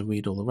and have to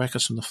read all the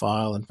records from the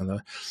file.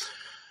 And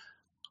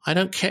I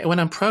don't care when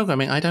I'm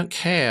programming. I don't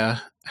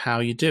care how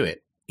you do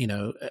it.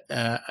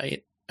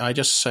 I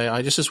just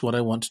say, this is what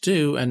I want to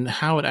do, and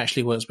how it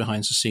actually works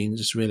behind the scenes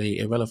is really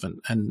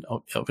irrelevant. And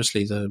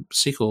obviously, the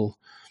SQL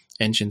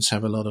engines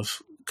have a lot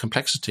of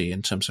complexity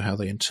in terms of how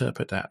they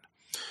interpret that.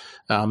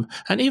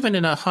 And even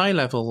in a high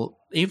level,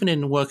 even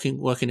in working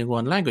in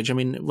one language, I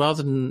mean,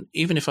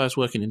 even if I was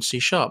working in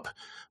C#,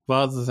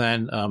 rather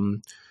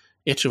than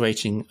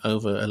iterating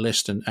over a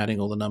list and adding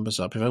all the numbers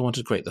up, if I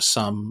wanted to create the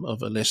sum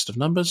of a list of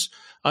numbers,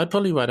 I'd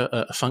probably write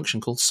a function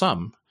called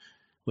sum,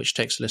 which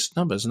takes a list of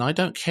numbers. And I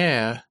don't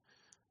care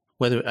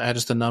whether it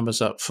adds the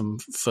numbers up from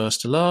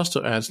first to last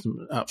or adds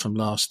them up from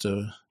last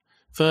to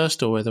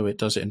first, or whether it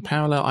does it in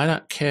parallel. I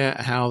don't care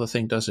how the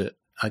thing does it.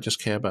 I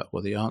just care about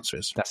what the answer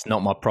is. That's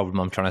not my problem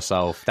I'm trying to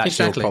solve. That's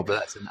exactly. Your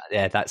problem.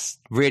 That's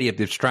really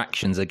the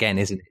distractions again,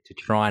 isn't it? To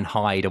try and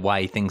hide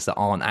away things that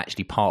aren't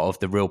actually part of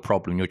the real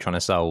problem you're trying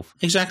to solve.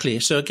 Exactly.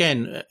 So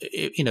again,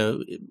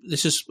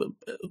 this is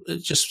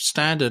just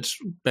standard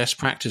best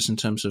practice in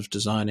terms of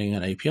designing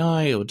an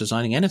API or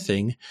designing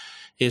anything,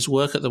 is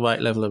work at the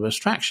right level of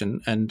abstraction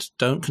and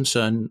don't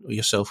concern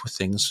yourself with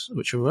things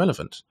which are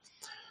irrelevant.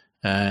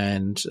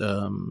 And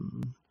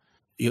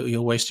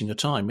you're wasting your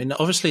time. And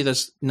obviously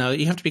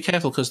you have to be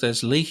careful because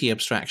there's leaky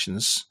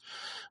abstractions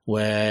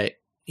where,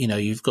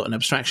 you've got an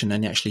abstraction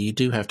and actually you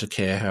do have to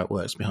care how it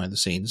works behind the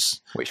scenes.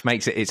 Which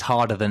makes it's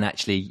harder than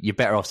actually, you're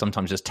better off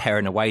sometimes just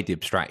tearing away the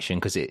abstraction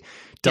because it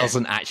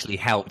doesn't actually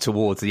help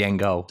towards the end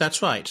goal.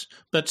 That's right.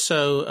 But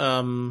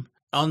so,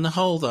 on the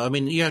whole, though, I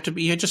mean, you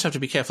just have to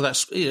be careful.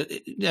 That's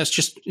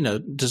just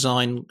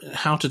design.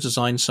 How to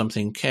design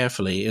something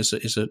carefully is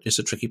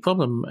a tricky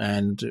problem,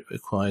 and it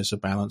requires a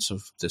balance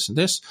of this and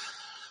this.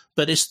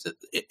 But it's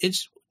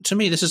to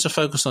me, this is a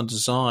focus on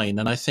design,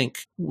 and I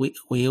think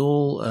we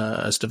all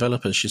as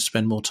developers should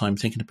spend more time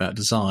thinking about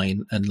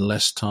design and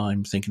less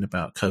time thinking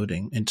about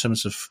coding in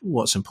terms of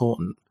what's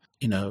important.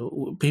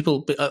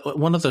 People.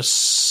 One of the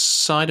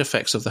side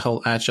effects of the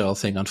whole agile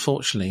thing,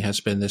 unfortunately, has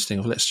been this thing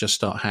of let's just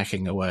start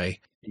hacking away.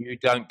 You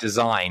don't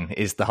design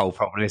is the whole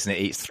problem, isn't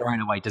it? It's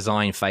throwing away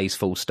design phase,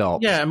 full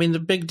stop. Yeah, I mean, the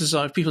big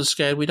design, people are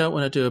scared. We don't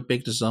want to do a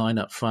big design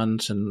up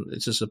front, and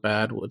it's just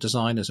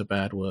design is a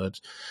bad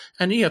word.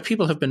 And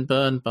people have been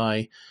burned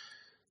by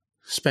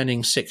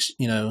spending 6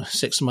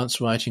 months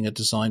writing a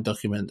design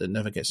document that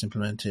never gets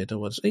implemented or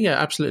what's. Yeah,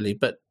 absolutely.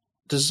 But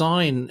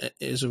design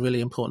is a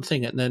really important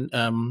thing. And then,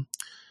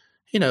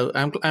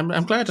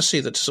 I'm glad to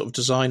see that sort of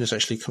design is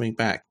actually coming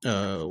back.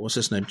 What's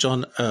his name?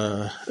 John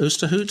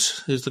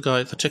Oosterhout, who's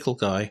the Tickle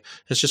guy,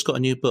 has just got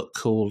a new book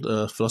called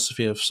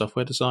Philosophy of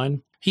Software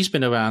Design. He's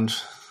been around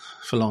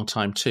for a long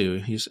time too.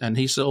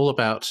 He's all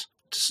about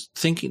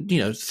thinking.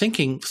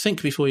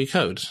 Think before you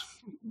code.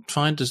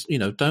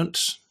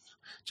 Don't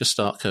just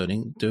start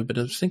coding. Do a bit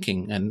of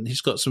thinking. And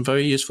he's got some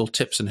very useful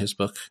tips in his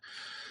book.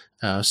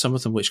 Some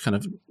of them which kind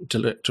of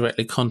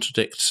directly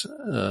contradict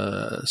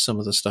some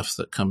of the stuff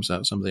that comes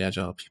out of some of the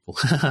agile people.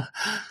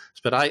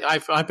 But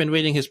I've been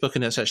reading his book,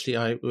 and it's actually,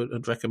 I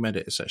would recommend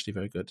it. It's actually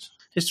very good.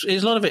 It's a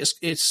lot of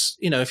it's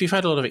if you've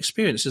had a lot of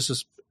experience,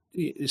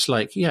 it's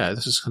like,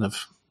 this is kind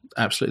of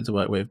absolutely the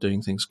right way of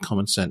doing things.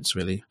 Common sense,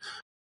 really.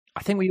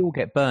 I think we all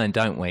get burned,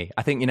 don't we?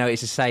 I think, it's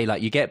to say,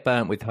 like, you get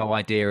burnt with the whole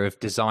idea of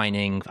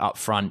designing up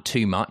front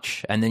too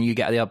much, and then you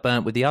get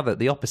burnt with the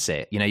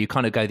opposite. You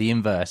kind of go the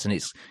inverse, and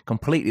it's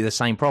completely the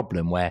same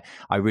problem where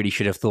I really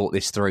should have thought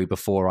this through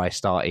before I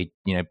started,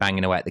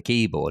 banging away at the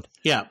keyboard.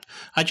 Yeah.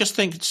 I just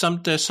think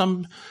there's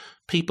some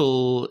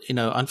people,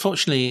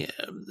 unfortunately,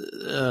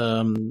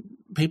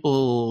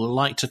 people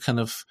like to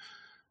kind of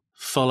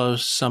follow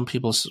some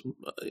people's,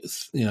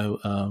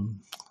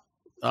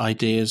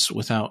 ideas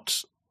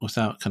without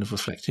kind of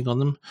reflecting on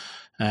them.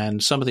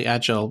 And some of the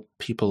agile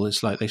people,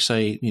 it's like they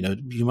say,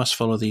 you must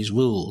follow these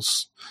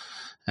rules.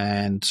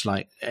 And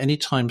like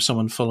anytime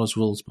someone follows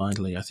rules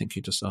blindly, I think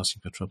you're just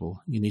asking for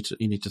trouble. You need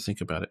to think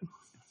about it.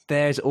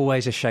 There's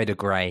always a shade of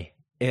grey.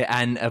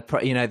 And,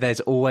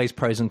 there's always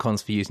pros and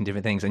cons for using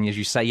different things. And as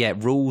you say,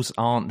 rules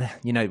aren't,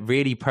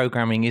 really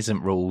programming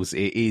isn't rules.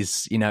 It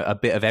is, a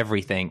bit of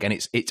everything. And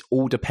it's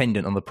all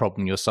dependent on the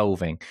problem you're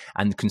solving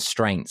and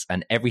constraints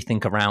and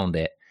everything around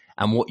it.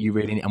 And what you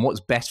really need, and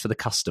what's best for the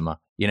customer,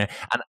 and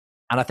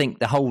I think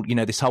the whole,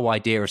 this whole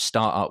idea of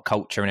startup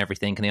culture and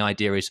everything, and the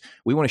idea is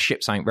we want to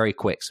ship something very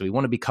quick, so we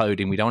want to be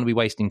coding, we don't want to be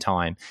wasting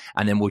time,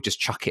 and then we'll just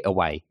chuck it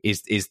away.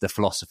 Is the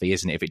philosophy,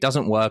 isn't it? If it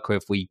doesn't work, or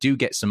if we do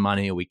get some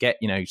money, or we get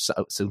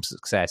some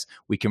success,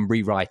 we can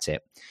rewrite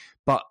it.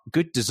 But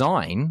good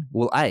design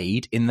will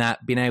aid in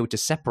that being able to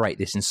separate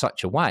this in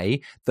such a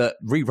way that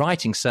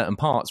rewriting certain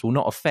parts will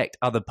not affect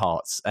other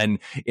parts. And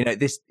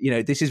this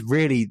is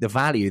really the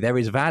value. There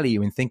is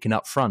value in thinking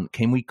up front.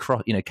 Can we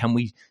can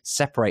we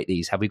separate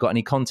these? Have we got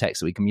any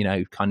context that we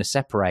can kind of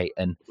separate?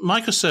 And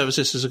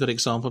microservices is a good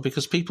example,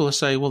 because people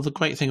say, well, the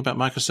great thing about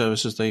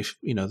microservices,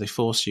 they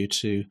force you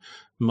to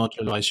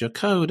modularize your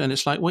code. And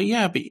it's like, well,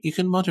 yeah, but you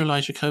can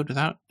modularize your code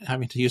without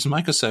having to use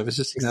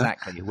microservices.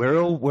 Exactly.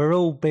 We're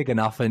all big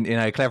enough and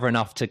clever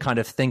enough to kind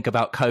of think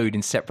about code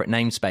in separate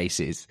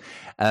namespaces.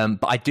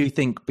 But I do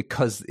think,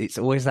 because it's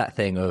always that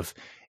thing of,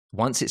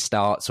 once it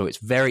starts, or it's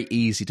very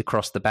easy to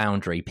cross the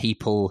boundary,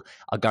 people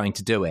are going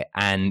to do it.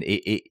 And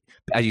it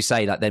as you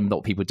say, like, then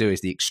what people do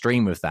is the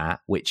extreme of that,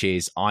 which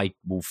is, I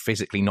will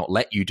physically not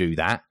let you do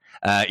that,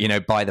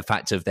 by the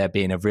fact of there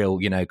being a real,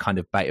 kind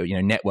of,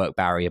 network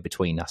barrier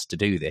between us to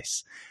do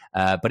this.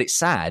 But it's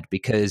sad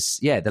because,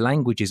 the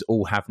languages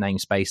all have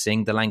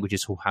namespacing. The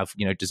languages all have,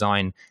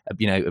 design,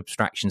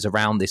 abstractions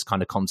around this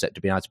kind of concept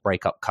of being able to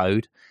break up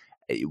code.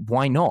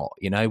 Why not?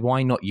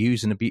 Why not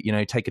use and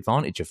take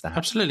advantage of that?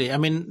 Absolutely. I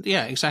mean,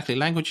 yeah, exactly.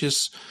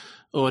 Languages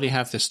already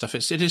have this stuff.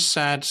 It is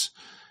sad.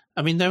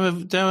 I mean,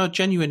 there are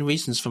genuine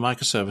reasons for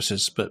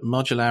microservices, but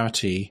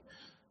modularity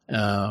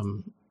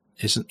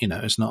isn't.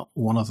 Is not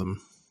one of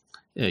them.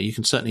 You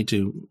can certainly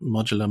do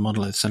modular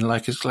monoliths, and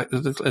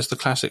as the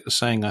classic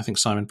saying, I think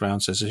Simon Brown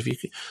says,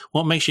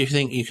 what makes you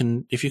think you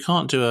can? If you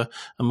can't do a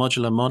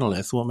modular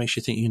monolith, what makes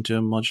you think you can do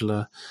a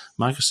modular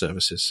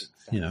microservices?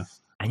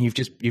 And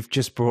you've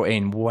just brought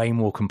in way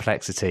more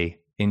complexity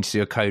into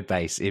your code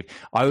base.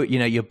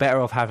 You're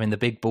better off having the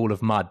big ball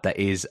of mud that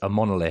is a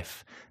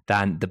monolith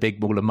than the big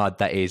ball of mud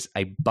that is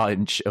a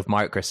bunch of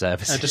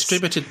microservices. A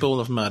distributed ball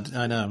of mud.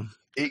 I know.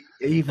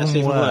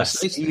 Even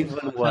worse. At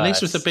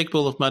least with the big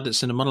ball of mud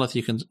that's in a monolith,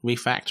 you can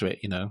refactor it.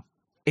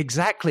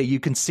 Exactly. You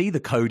can see the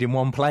code in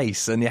one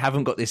place, and you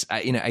haven't got this,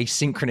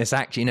 asynchronous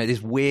action.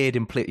 This weird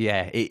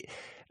I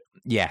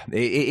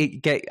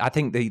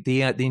think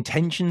the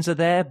intentions are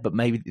there, but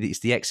maybe it's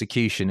the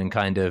execution and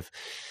kind of,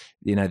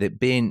 that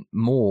being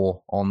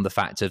more on the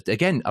fact of,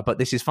 again, but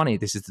this is funny,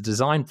 this is the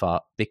design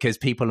part, because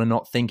people are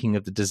not thinking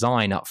of the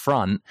design up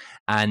front,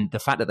 and the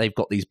fact that they've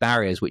got these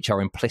barriers which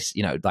are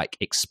implicit, like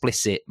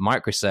explicit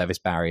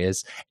microservice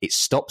barriers, it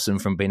stops them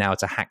from being able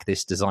to hack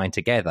this design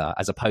together,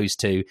 as opposed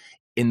to,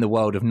 in the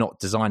world of not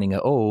designing at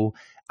all,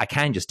 I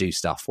can just do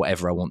stuff,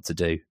 whatever I want to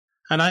do.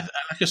 And like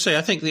I say,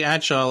 I think the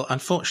Agile,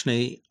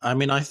 unfortunately,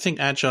 I think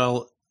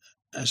Agile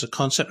as a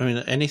concept,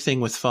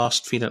 anything with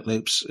fast feedback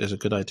loops is a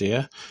good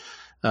idea.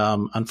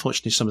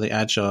 Unfortunately, some of the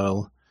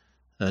Agile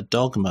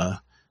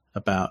dogma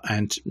about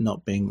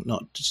not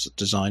just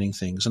designing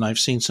things, and I've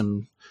seen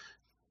some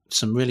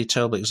really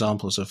terrible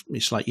examples of,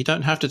 it's like, you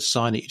don't have to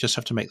design it, you just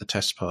have to make the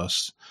test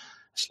pass.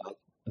 It's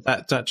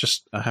like that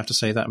just, I have to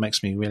say, that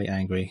makes me really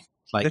angry.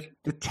 Like,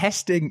 the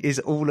testing is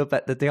all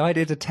about the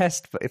idea to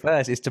test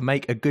first is to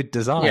make a good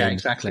design. Yeah,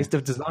 exactly. Is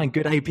to design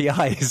good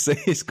APIs.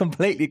 It's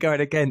completely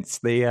going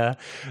against the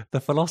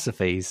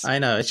philosophies. I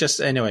know. It's just,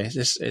 anyway.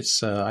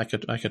 It's I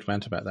could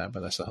rant about that,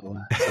 but that's a whole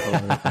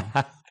other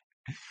thing.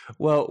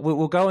 Well,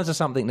 we'll go on to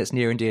something that's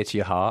near and dear to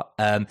your heart.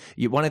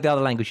 One of the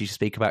other languages you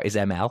speak about is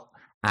ML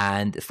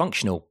and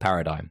functional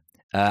paradigm.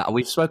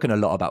 We've spoken a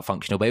lot about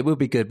functional, but it would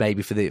be good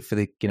maybe for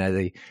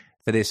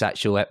for this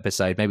actual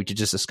episode, maybe to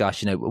just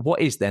discuss, what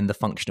is then the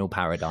functional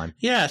paradigm?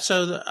 Yeah,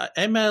 so the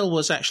ML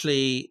was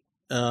actually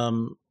a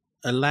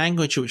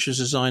language which was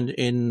designed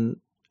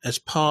as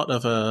part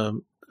of a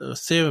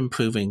theorem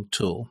proving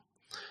tool.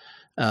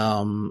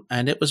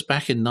 And it was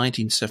back in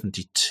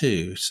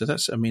 1972. So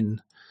that's,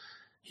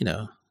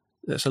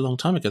 that's a long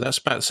time ago. That's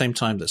about the same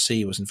time that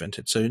C was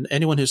invented. So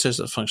anyone who says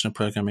that functional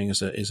programming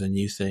is a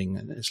new thing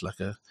and it's like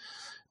a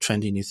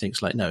trendy new thing,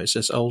 it's like, no, it's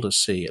as old as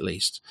C at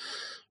least.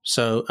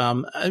 So,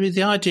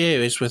 the idea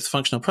is with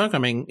functional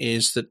programming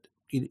is that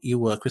you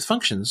work with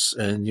functions,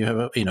 and you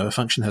have a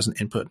function has an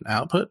input and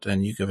output,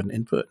 and you give an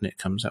input and it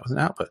comes out with an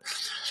output.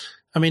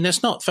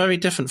 It's not very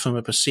different from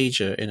a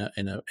procedure in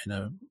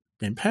a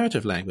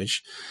imperative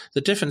language.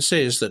 The difference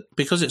is that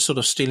because it's sort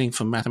of stealing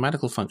from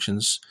mathematical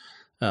functions,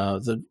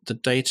 the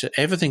data,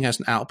 everything has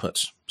an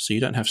output. So you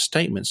don't have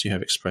statements, you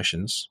have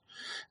expressions,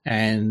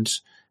 and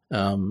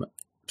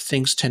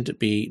things tend to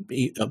be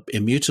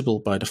immutable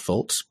by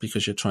default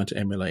because you're trying to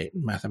emulate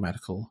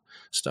mathematical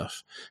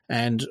stuff.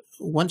 And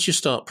once you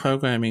start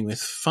programming with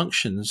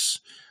functions,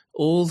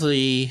 all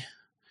the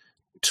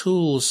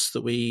tools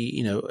that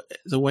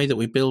the way that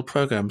we build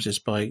programs is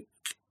by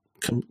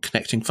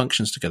connecting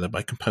functions together,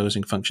 by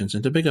composing functions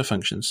into bigger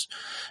functions.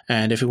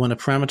 And if we want to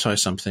parameterize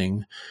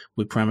something,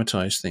 we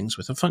parameterize things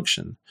with a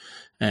function.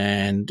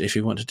 And if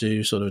you want to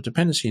do sort of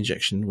dependency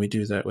injection, we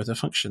do that with a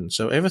function.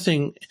 So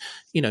everything,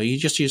 you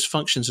just use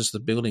functions as the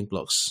building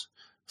blocks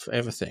for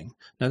everything.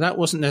 Now, that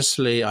wasn't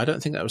necessarily, I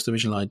don't think that was the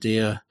original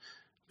idea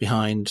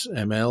behind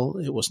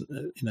ML. It wasn't,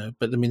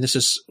 but this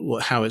is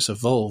how it's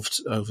evolved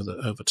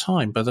over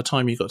time. By the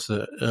time you got to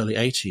the early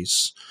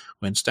 80s,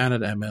 when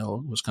standard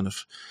ML was kind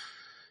of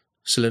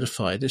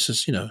solidified, this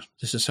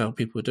is how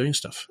people were doing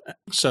stuff.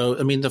 So,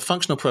 the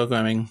functional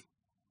programming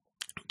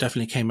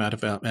definitely came out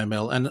of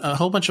ML, and a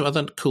whole bunch of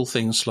other cool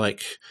things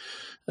like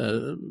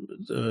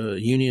the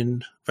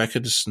union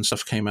records and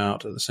stuff came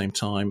out at the same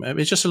time.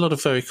 It's just a lot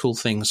of very cool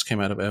things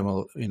came out of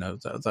ML.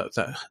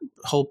 That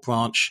whole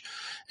branch.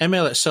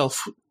 ML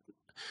itself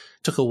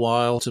took a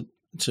while to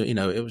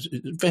it was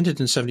invented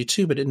in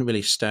 72, but it didn't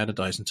really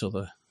standardize until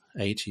the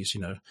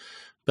 80s,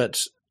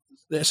 But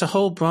there's a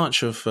whole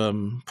branch of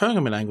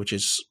programming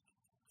languages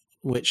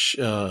which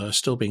are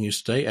still being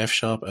used today, F#,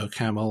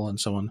 OCaml, and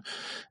so on.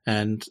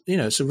 And,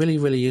 it's a really,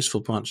 really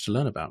useful branch to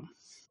learn about.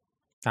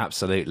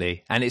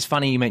 Absolutely. And it's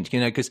funny you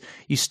mentioned, because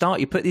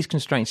you put these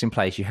constraints in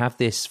place, you have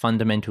this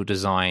fundamental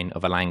design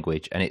of a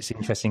language, and it's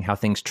interesting how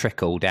things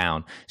trickle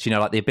down. So,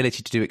 like the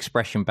ability to do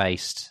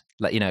expression-based,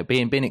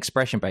 being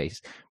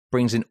expression-based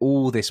brings in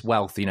all this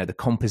wealth, the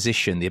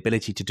composition, the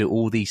ability to do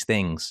all these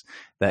things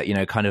that,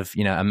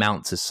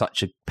 amount to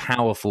such a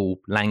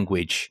powerful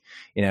language,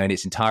 in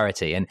its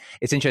entirety. And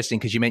it's interesting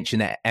because you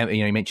mentioned that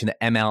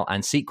ML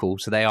and SQL,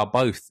 so they are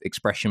both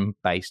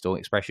expression-based or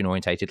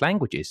expression-orientated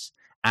languages.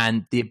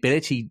 And the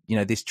ability,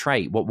 this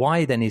trait,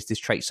 why then is this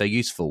trait so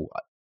useful?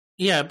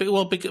 Yeah,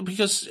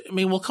 because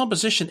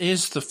composition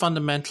is the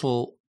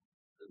fundamental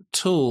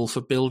tool for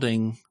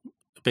building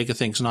bigger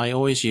things. And I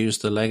always use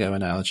the Lego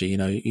analogy.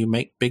 You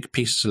make big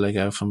pieces of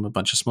Lego from a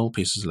bunch of small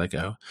pieces of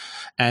Lego.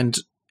 And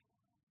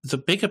the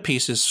bigger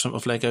pieces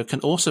of Lego can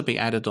also be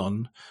added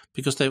on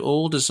because they're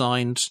all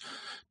designed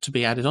to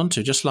be added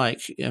onto. Just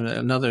like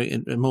another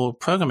more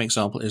programming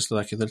example is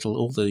like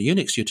all the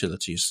Unix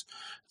utilities.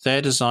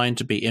 They're designed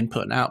to be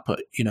input and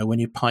output. When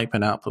you pipe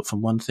an output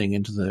from one thing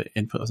into the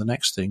input of the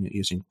next thing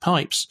using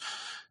pipes,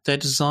 they're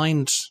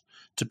designed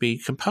to be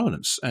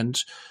components.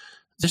 And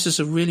this is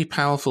a really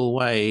powerful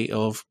way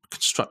of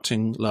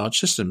constructing large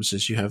systems.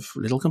 Is you have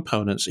little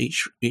components,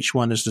 each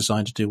one is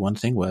designed to do one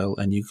thing well,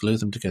 and you glue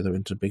them together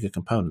into bigger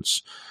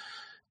components.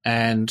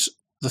 And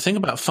the thing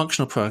about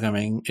functional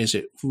programming is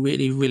it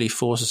really, really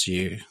forces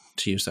you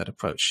to use that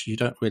approach. You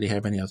don't really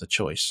have any other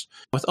choice.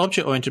 With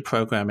object-oriented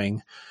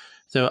programming,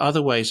 there are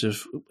other ways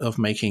of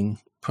making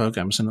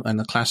programs, and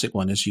the classic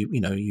one is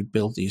you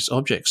build these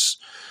objects,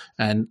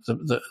 and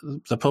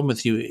the problem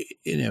with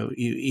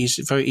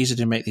very easy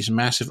to make these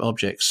massive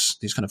objects,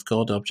 these kind of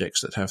God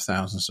objects that have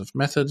thousands of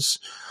methods,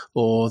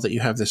 or that you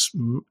have this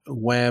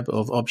web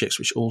of objects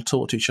which all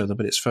talk to each other,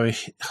 but it's very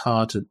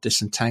hard to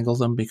disentangle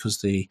them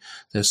because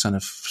there's kind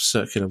of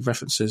circular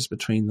references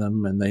between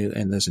them, and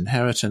there's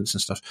inheritance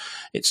and stuff.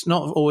 It's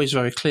not always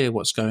very clear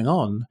what's going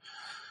on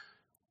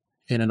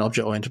in an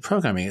object-oriented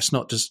programming. It's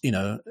not just,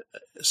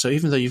 so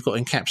even though you've got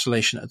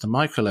encapsulation at the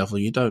micro level,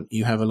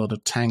 you have a lot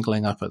of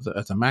tangling up at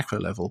the macro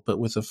level. But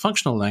with a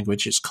functional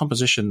language, it's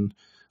composition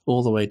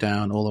all the way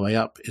down, all the way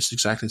up. It's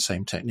exactly the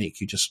same technique.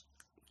 You just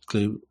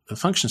glue the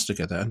functions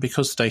together. And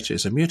because the data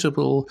is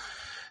immutable,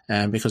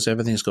 and because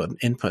everything's got an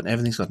input and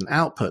everything's got an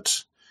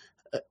output,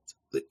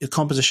 the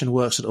composition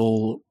works at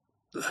all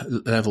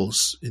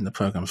levels in the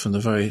program, from the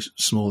very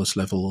smallest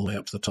level all the way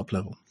up to the top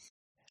level.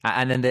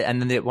 And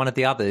then one of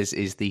the others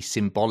is the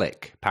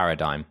symbolic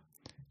paradigm.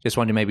 Just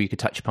wondering, maybe you could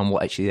touch upon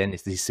what actually then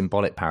is the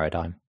symbolic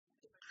paradigm.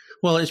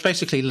 Well, it's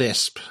basically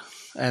Lisp.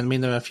 And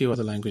there are a few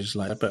other languages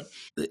like that,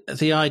 but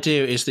the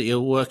idea is that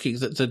you're working,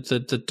 that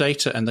the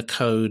data and the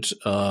code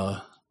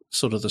are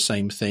sort of the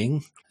same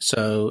thing.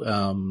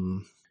 So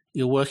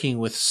you're working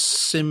with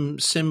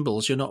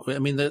symbols. You're not,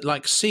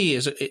 like C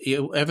is,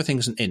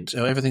 everything's an int,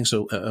 or everything's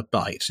a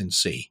byte in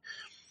C.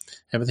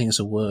 Everything is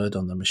a word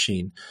on the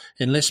machine.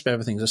 In Lisp,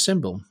 everything's a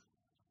symbol.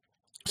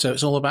 So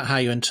it's all about how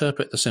you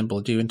interpret the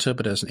symbol. Do you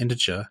interpret it as an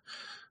integer,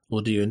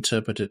 or do you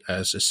interpret it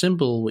as a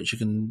symbol which you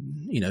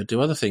can, do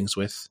other things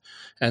with?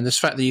 And this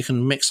fact that you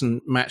can mix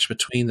and match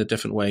between the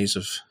different ways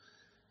of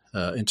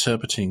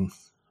interpreting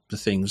the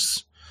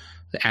things,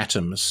 the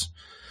atoms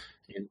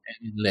in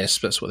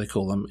Lisp, that's what they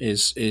call them,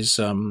 is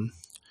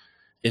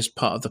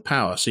part of the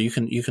power. So you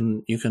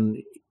can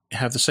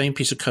have the same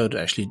piece of code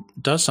that actually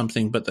does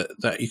something, but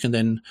that you can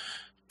then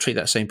treat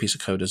that same piece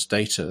of code as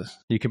data.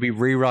 You could be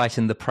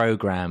rewriting the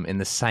program in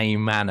the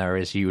same manner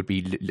as you would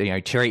be,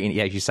 treating,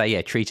 as you say,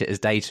 treat it as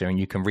data, and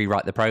you can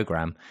rewrite the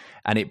program.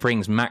 And it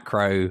brings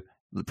macro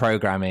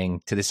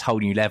programming to this whole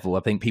new level.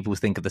 I think people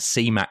think of the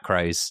C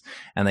macros,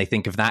 and they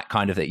think of that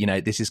kind of,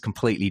 this is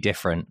completely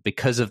different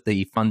because of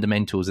the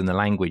fundamentals in the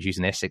language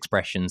using S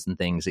expressions and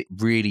things. It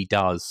really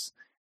does,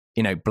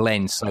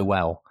 blend so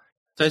well.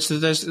 There's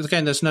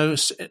no,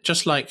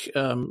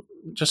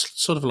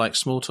 just sort of like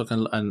Smalltalk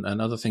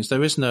and other things.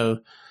 There is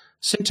no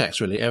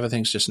syntax really.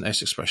 Everything's just an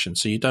S expression.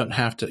 So you don't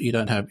have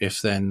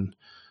if then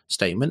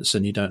statements,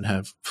 and you don't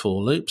have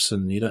for loops,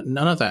 and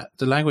none of that.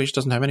 The language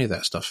doesn't have any of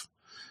that stuff.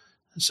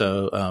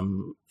 So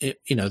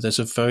there's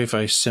a very,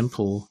 very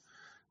simple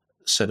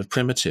set of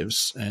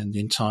primitives, and the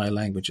entire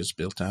language is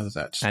built out of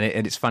that. And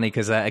it's funny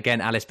because again,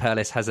 Alice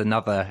Perlis has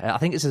another, I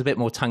think this is a bit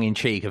more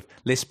tongue-in-cheek, of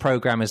Lisp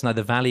programmers know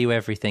the value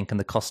everything and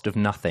the cost of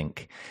nothing.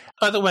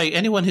 By the way,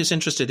 anyone who's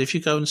interested, if you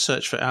go and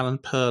search for Alan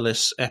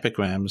Perlis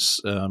epigrams,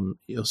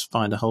 you'll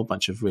find a whole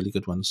bunch of really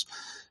good ones.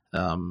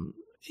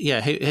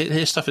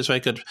 His stuff is very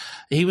good.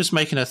 He was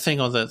making a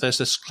thing on that. There's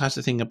this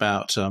classic thing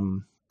about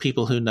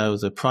people who know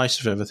the price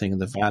of everything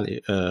and the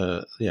value,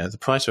 the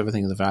price of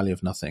everything and the value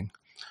of nothing,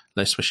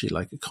 especially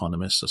like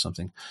economists or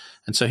something.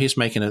 And so he's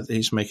making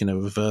a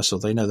reversal.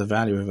 They know the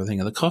value of everything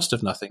and the cost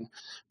of nothing,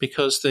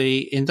 because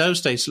in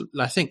those days,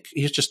 I think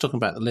he was just talking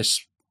about the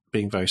Lisp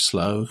being very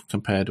slow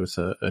compared with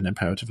an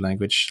imperative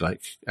language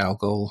like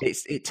ALGOL.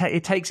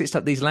 It takes it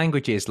up these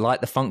languages,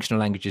 like the functional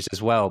languages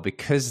as well,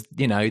 because,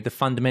 the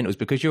fundamentals,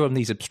 because you're on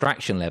these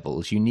abstraction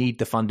levels, you need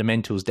the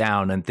fundamentals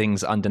down and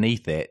things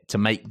underneath it to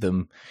make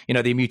them,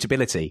 the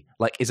immutability,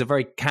 like,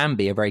 can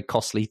be a very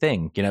costly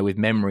thing, with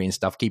memory and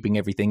stuff, keeping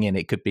everything in.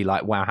 It could be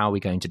like, wow, how are we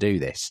going to do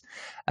this?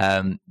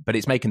 But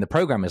it's making the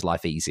programmer's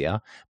life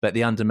easier, but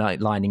the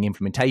underlying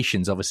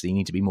implementations obviously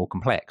need to be more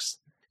complex.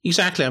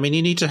 Exactly. I mean,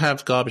 you need to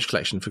have garbage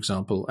collection, for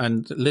example,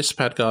 and Lisp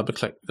had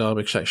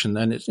garbage collection,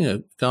 and it's,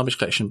 garbage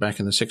collection back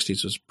in the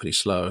 60s was pretty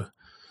slow.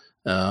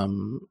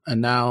 And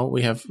now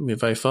we have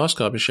very fast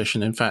garbage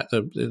collection. In fact,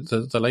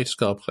 the latest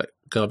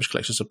garbage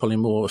collectors are probably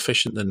more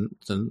efficient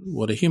than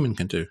what a human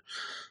can do.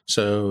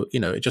 So,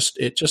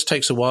 it just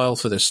takes a while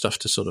for this stuff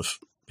to sort of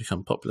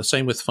become popular.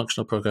 Same with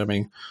functional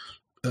programming.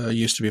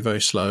 Used to be very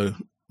slow,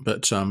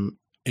 but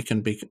it can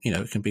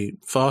be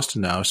faster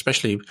now,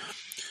 especially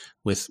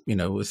with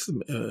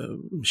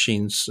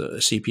machines,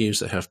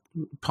 CPUs that have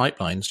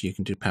pipelines. You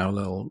can do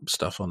parallel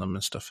stuff on them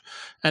and stuff.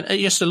 And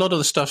yes, a lot of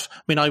the stuff.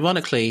 I mean,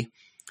 ironically,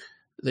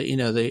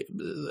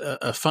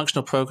 the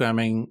functional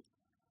programming,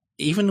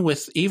 even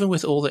with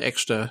all the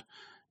extra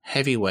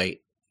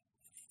heavyweight,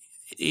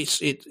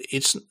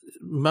 it's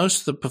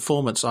most of the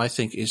performance, I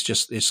think, is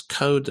just this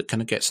code that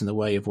kind of gets in the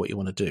way of what you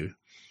want to do.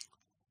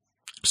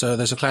 So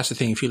there's a classic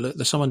thing. If you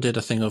look, someone did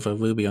a thing over a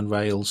Ruby on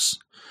Rails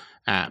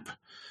app.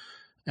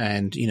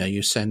 And,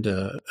 you send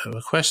a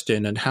request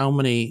in, and how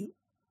many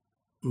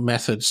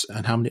methods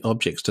and how many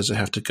objects does it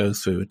have to go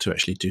through to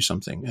actually do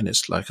something? And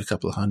it's like a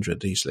couple of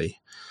hundred easily.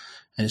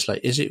 And it's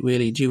like,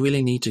 do you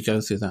really need to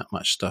go through that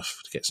much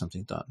stuff to get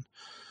something done?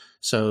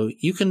 So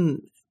you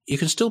can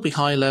still be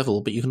high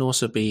level, but you can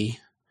also be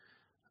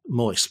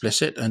more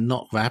explicit and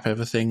not wrap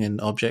everything in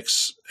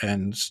objects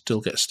and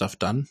still get stuff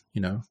done,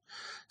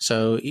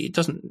 So you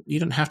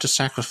don't have to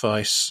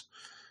sacrifice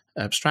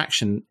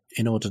abstraction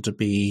in order to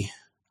be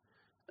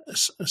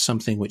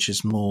something which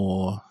is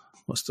more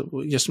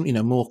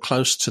more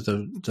close to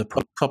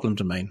the problem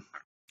domain.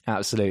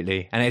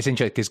 Absolutely. And it's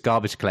interesting because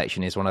garbage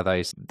collection is one of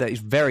those that is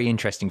very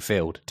interesting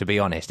field, to be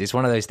honest. It's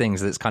one of those things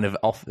that's kind of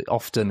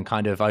often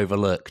kind of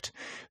overlooked,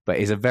 but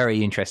is a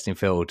very interesting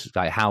field,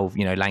 like how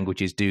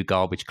languages do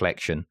garbage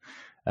collection.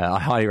 I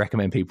highly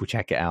recommend people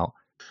check it out.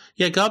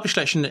 Yeah, garbage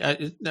collection,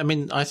 I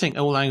mean, I think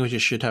all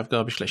languages should have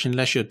garbage collection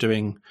unless you're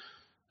doing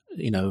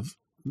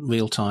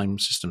real-time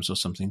systems or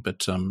something,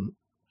 but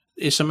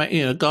it's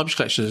garbage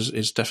collection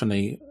is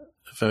definitely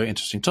a very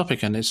interesting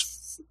topic, and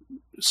it's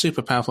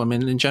super powerful. I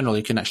mean, in general,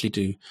 you can actually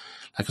do,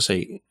 like I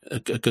say, a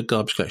good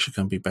garbage collection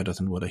can be better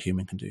than what a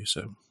human can do.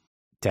 So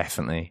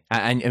definitely.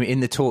 And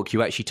in the talk,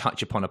 you actually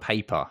touch upon a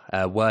paper,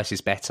 worse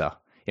is better,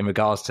 in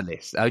regards to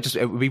this.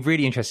 It would be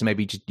really interesting,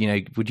 maybe,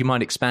 would you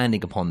mind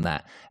expanding upon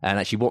that and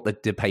actually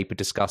what the paper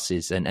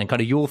discusses and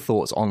kind of your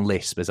thoughts on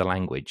Lisp as a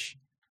language?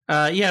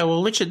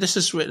 Well, this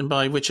is written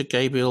by Richard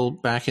Gabriel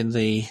back in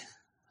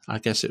I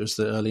guess it was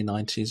the early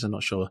 90s, I'm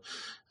not sure.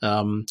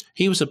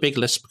 He was a big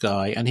Lisp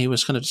guy, and he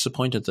was kind of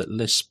disappointed that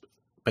Lisp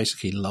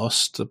basically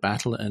lost the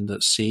battle and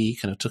that C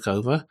kind of took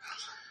over.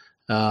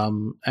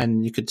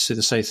 And you could say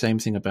the same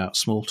thing about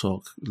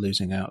Smalltalk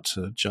losing out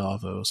to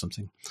Java or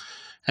something.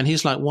 And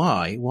he's like,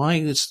 why? Why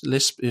is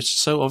Lisp is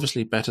so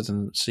obviously better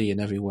than C in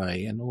every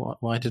way? And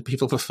why did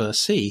people prefer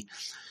C?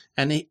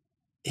 And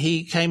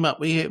he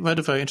wrote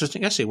a very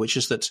interesting essay, which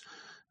is that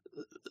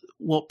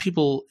what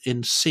people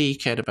in C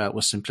cared about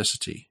was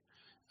simplicity.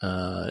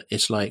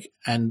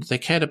 And they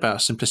cared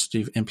about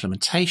simplicity of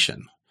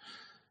implementation.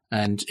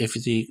 And if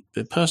the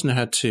person who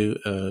had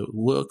to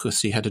work with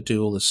C had to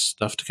do all this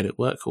stuff to get it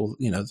work,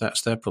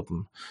 that's their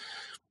problem.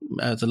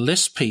 The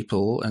Lisp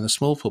people and the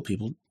Smalltalk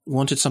people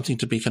wanted something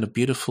to be kind of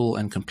beautiful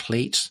and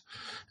complete.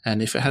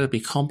 And if it had to be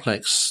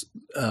complex,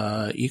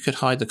 you could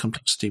hide the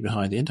complexity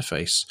behind the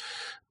interface.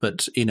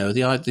 But,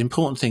 the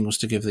important thing was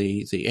to give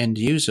the end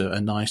user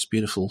a nice,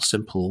 beautiful,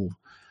 simple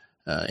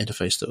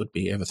interface that would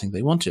be everything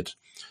they wanted.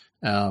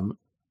 And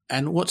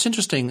what's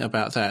interesting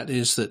about that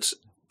is that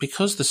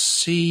because the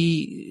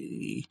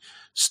C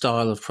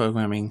style of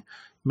programming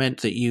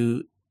meant that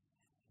you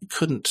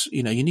couldn't,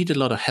 you needed a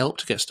lot of help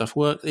to get stuff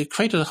work, it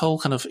created a whole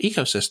kind of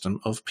ecosystem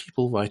of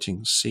people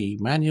writing C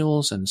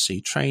manuals and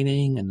C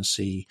training and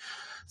C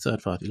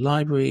third-party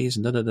libraries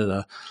and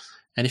da-da-da-da.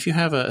 And if you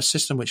have a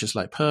system which is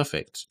like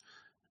perfect,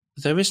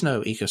 there is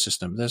no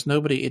ecosystem. There's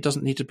nobody. It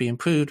doesn't need to be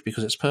improved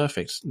because it's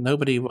perfect.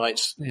 Nobody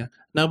writes.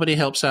 Nobody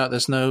helps out.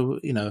 There's no.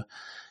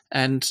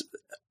 And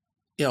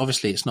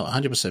obviously it's not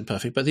 100%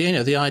 perfect. But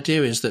the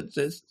idea is that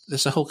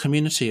there's a whole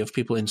community of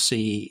people in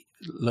C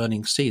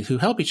learning C who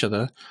help each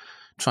other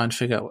try and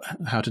figure out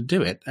how to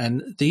do it.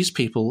 And these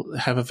people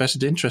have a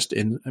vested interest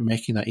in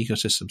making that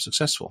ecosystem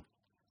successful.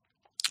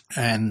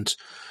 And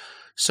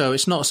so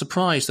it's not a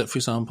surprise that, for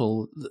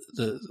example,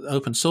 the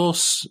open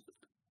source.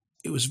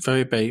 It was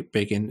very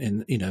big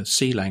in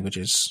C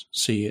languages,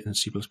 C and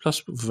C++,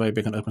 very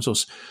big on open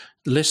source.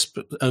 Lisp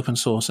open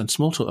source and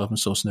Smalltalk open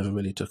source never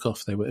really took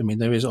off.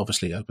 There is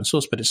obviously open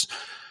source, but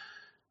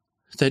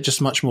they're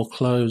just much more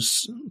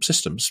closed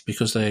systems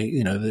because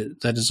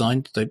they're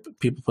designed.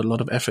 People put a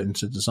lot of effort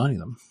into designing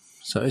them.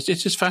 So it's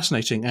just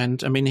fascinating.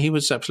 And I mean, he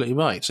was absolutely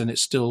right, and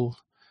it's still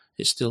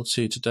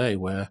true today,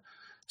 where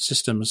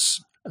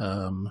systems.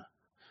 You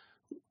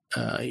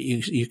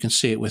can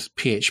see it with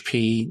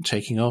PHP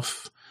taking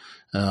off.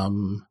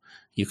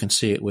 You can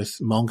see it with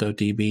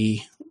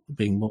MongoDB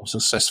being more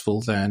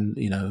successful than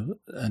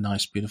a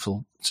nice,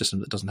 beautiful system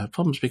that doesn't have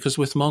problems. Because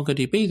with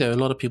MongoDB, there a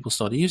lot of people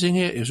started using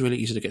it. It was really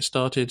easy to get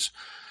started.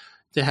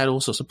 They had all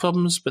sorts of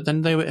problems, but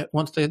then they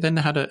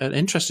had an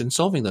interest in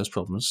solving those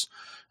problems,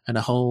 and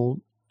a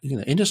whole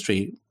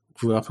industry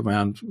grew up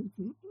around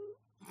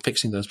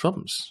fixing those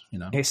problems.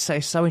 It's so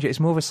interesting. It's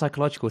more of a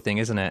psychological thing,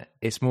 isn't it?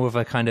 It's more of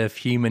a kind of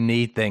human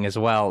need thing as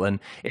well, and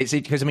it's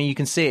because you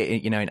can see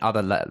it in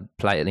other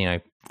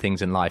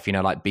things in life,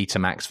 like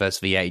Betamax versus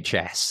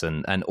VHS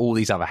and all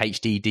these other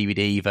HD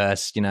DVD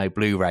versus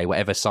Blu-ray,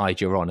 whatever side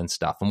you're on and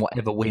stuff, and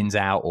whatever wins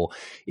out, or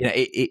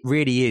it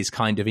really is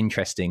kind of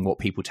interesting what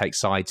people take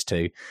sides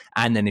to.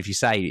 And then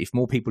if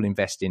more people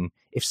invest in,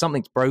 if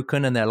something's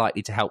broken and they're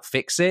likely to help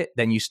fix it,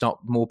 then you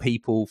stop, more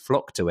people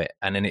flock to it,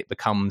 and then it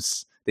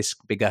becomes this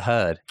bigger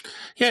herd.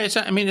 Yeah,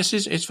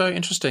 it's very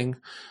interesting,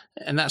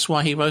 and that's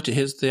why he wrote it.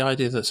 Here's the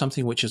idea that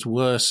something which is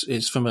worse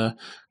is, from a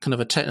kind of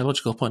a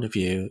technological point of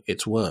view,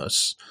 it's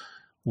worse.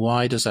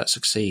 Why does that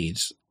succeed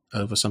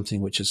over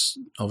something which is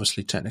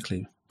obviously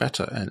technically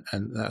better?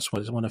 And that's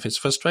one of his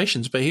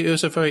frustrations. But it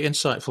was a very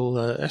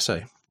insightful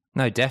essay.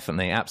 No,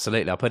 definitely,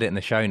 absolutely. I'll put it in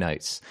the show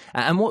notes.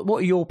 And what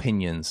are your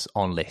opinions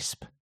on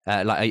Lisp?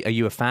 Are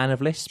you a fan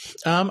of Lisp?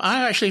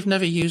 I actually have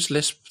never used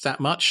Lisp that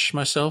much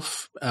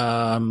myself.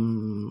 I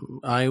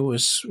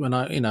was, when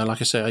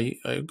like I say,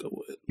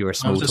 you're a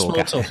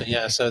Smalltalker.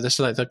 Yeah. So this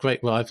is like the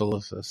great rival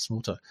of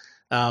Smalltalk.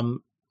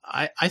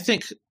 I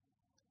think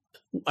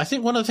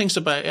one of the things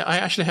about it, I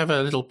actually have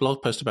a little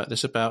blog post about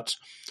this, about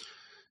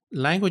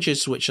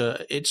languages which are,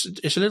 it's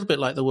a little bit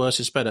like the worse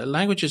is better.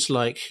 Languages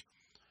like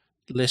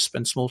Lisp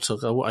and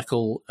Smalltalk are what I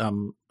call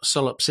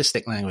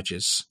solipsistic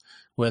languages,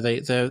 where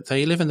they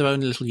live in their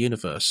own little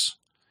universe,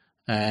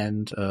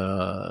 and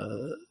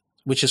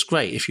which is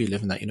great if you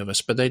live in that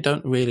universe, but they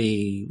don't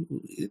really,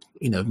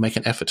 make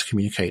an effort to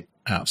communicate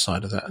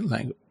outside of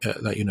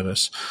that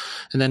universe.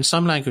 And then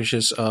some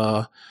languages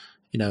are,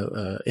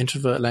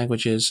 introvert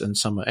languages, and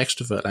some are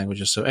extrovert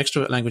languages. So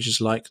extrovert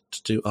languages like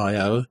to do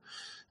I/O,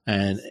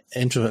 and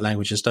introvert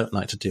languages don't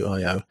like to do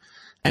I/O.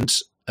 And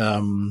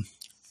an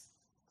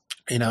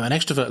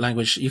extrovert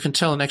language, you can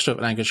tell an extrovert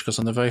language because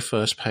on the very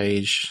first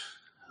page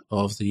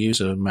of the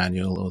user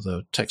manual or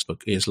the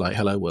textbook is like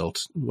 "Hello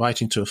World,"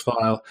 writing to a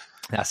file.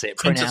 That's it.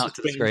 Print out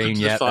to the screen.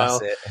 Yeah,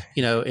 that's it.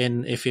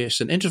 If it's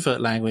an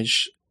introvert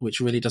language which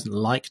really doesn't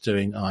like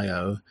doing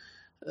I/O,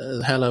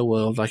 "Hello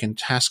World," like in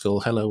Haskell,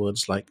 "Hello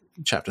World's" like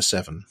chapter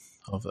 7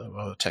 of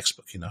a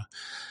textbook.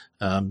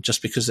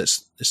 Just because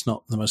it's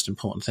not the most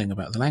important thing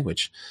about the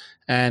language,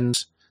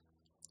 and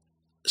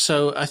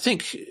so I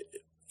think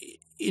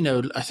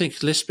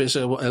Lisp is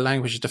a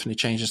language that definitely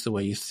changes the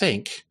way you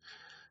think.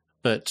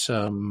 But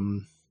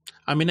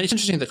it's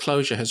interesting that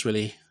Clojure has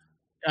really.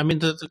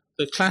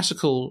 The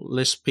classical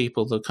Lisp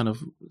people, the kind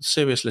of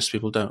serious Lisp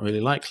people, don't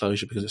really like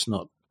Clojure because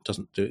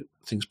doesn't do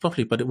things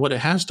properly. But what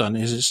it has done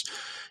is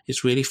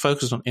it's really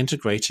focused on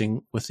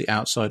integrating with the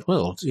outside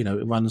world.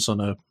 It runs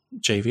on a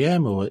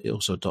JVM or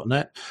also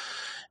 .NET.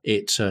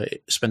 It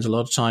spends a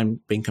lot of time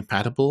being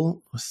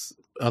compatible with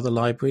other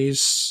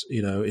libraries.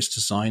 It's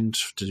designed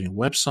to do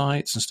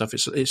websites and stuff.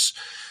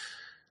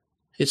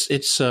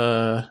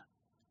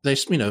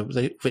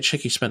 Rich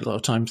Hickey spent a lot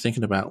of time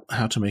thinking about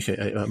how to make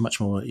a much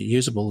more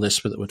usable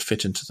Lisp that would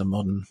fit into the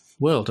modern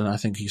world, and I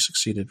think he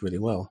succeeded really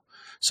well.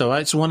 So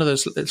it's one of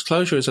those.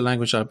 Clojure is a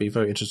language I'd be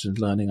very interested in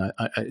learning.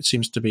 It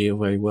seems to be a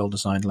very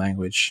well-designed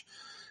language,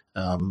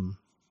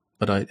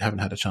 but I haven't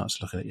had a chance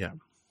to look at it yet.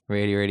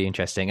 Really, really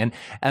interesting. And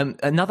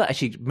another,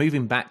 actually,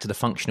 moving back to the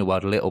functional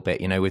world a little bit,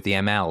 with the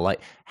ML,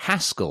 like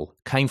Haskell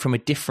came from a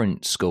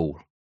different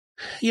school.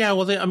 Yeah,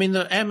 well, the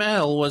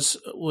ML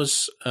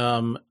was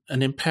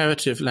an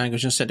imperative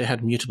language. Instead, it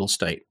had mutable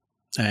state,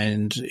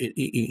 and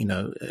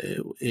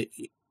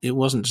it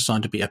wasn't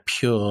designed to be a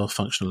pure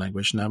functional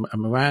language. Now,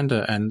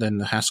 Miranda and then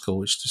the Haskell,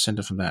 which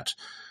descended from that,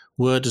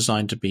 were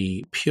designed to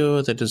be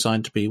pure. They're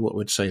designed to be what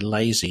we'd say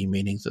lazy,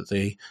 meaning that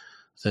the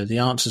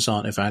answers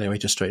aren't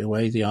evaluated straight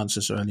away. The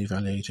answers are only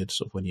evaluated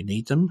sort of when you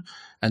need them,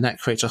 and that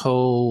creates a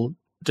whole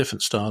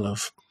different style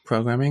of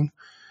programming.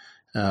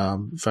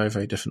 Very,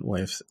 very different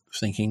way of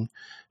thinking.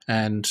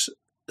 And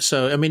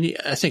so,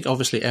 I think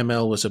obviously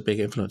ML was a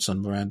big influence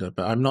on Miranda,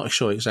 but I'm not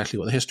sure exactly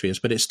what the history is,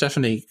 but it's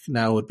definitely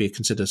now would be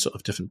considered sort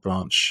of different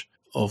branch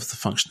of the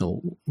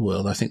functional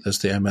world. I think there's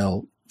the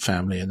ML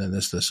family, and then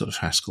there's the sort of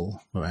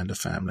Haskell Miranda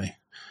family.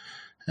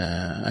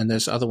 And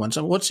there's other ones.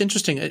 And what's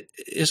interesting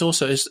is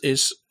also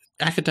is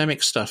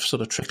academic stuff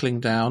sort of trickling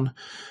down.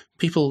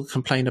 People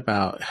complain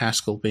about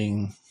Haskell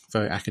being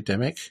very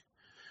academic.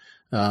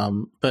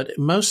 But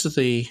most of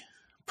the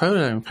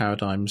programming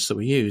paradigms that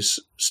we use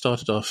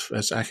started off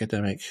as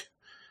academic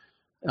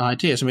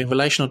ideas. I mean,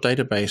 relational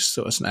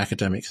database was an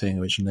academic thing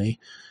originally.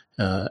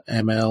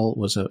 ML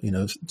was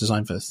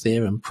designed for a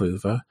theorem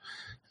prover.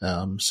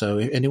 So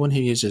anyone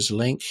who uses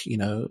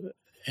LINQ,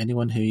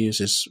 anyone who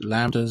uses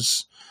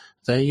lambdas,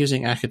 they're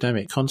using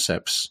academic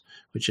concepts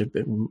which have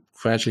been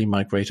gradually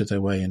migrated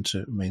their way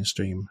into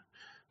mainstream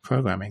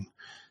programming.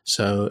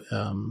 So,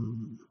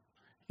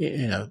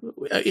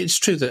 it's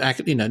true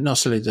that, not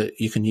necessarily that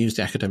you can use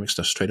the academic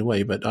stuff straight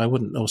away, but I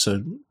wouldn't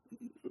also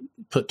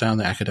put down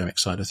the academic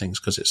side of things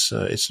because it's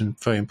a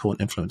very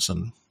important influence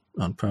on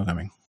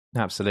programming.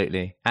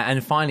 Absolutely.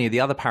 And finally,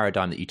 the other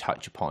paradigm that you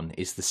touch upon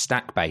is the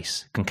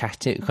stack-based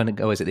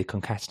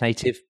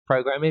concatenative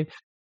programming?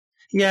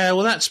 Yeah,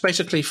 well, that's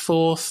basically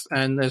Forth,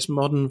 and there's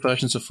modern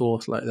versions of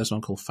Forth, like there's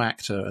one called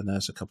Factor, and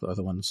there's a couple of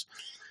other ones.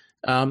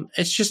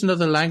 It's just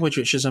another language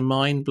which is a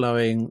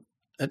mind-blowing,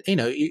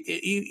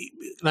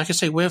 like I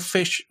say, we're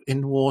fish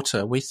in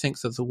water. We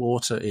think that the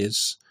water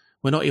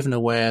we're not even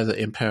aware that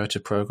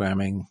imperative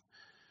programming,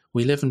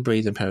 we live and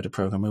breathe imperative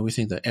programming. We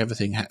think that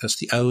that's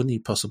the only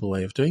possible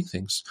way of doing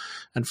things.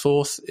 And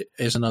Forth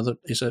is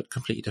a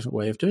completely different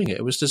way of doing it.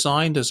 It was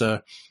designed as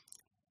a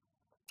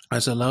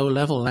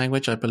low-level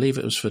language. I believe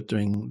it was for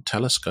doing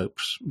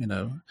telescopes,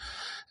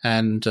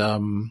 and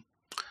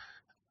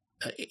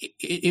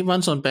it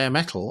runs on bare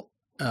metal.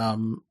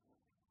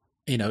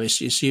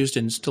 It's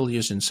still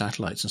used in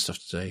satellites and stuff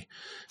today.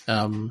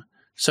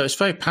 So it's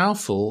very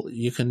powerful.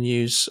 You can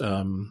use,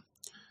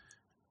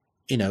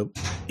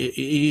 it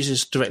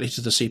uses directly to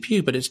the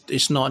CPU, but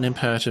it's not an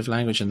imperative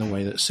language in the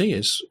way that C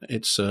is.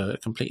 It's a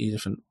completely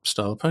different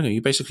style of programming.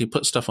 You basically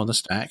put stuff on the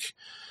stack,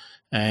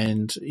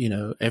 and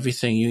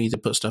everything, you either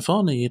put stuff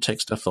on or you take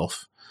stuff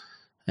off,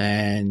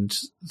 and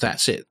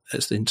that's it.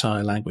 That's the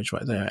entire language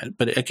right there.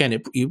 But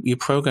again, you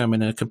program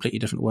in a completely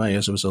different way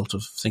as a result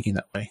of thinking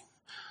that way.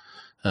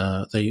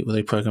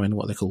 They program in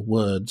what they call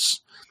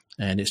words,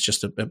 and it's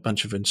just a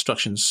bunch of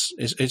instructions.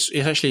 It's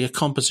actually a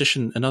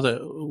composition, another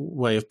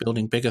way of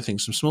building bigger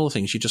things from smaller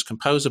things. You just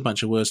compose a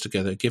bunch of words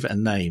together, give it a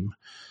name,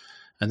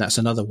 and that's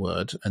another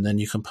word, and then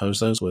you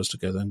compose those words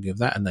together and give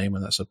that a name,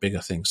 and that's a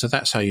bigger thing. So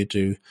that's how you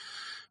do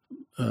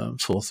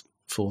Forth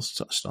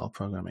style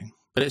programming.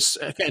 But it's,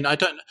 again,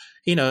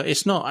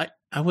 it's not,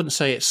 I wouldn't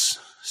say it's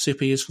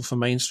super useful for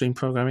mainstream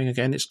programming.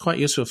 Again, it's quite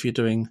useful if you're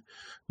doing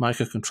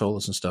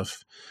microcontrollers and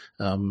stuff.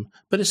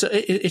 But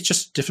it's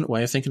just a different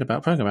way of thinking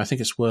about programming. I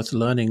think it's worth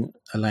learning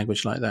a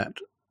language like that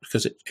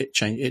because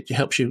it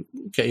helps you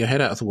get your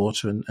head out of the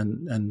water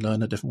and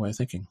learn a different way of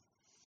thinking.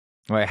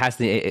 Well,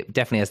 it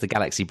definitely has the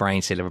Galaxy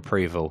Brain seal of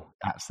approval.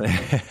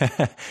 Absolutely.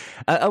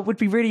 I would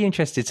be really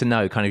interested to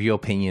know kind of your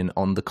opinion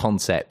on the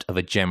concept of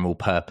a general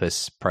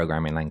purpose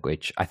programming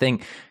language. I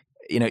think,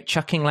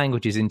 chucking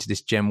languages into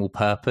this general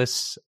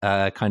purpose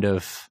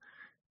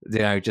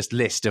just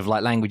list of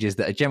like languages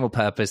that are general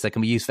purpose, that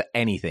can be used for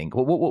anything.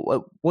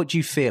 What do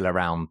you feel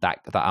around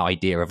that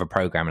idea of a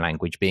programming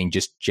language being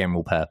just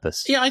general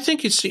purpose? Yeah, I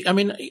think it's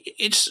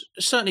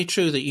certainly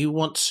true that you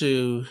want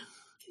to,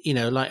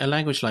 like a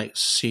language like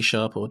C#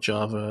 or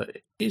Java,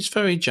 it's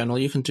very general.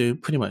 You can do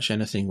pretty much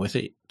anything with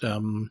it.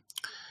 And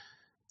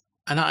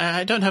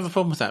I don't have a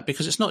problem with that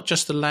because it's not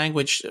just the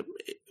language.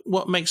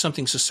 What makes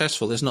something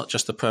successful is not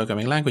just the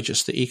programming language,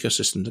 it's the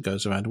ecosystem that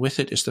goes around with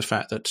it. It's the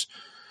fact that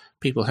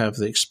people have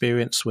the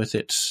experience with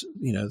it.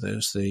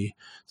 There's the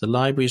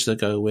libraries that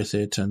go with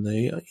it, and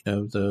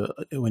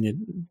when you're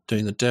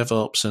doing the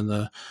DevOps and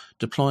the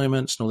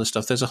deployments and all this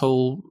stuff, there's a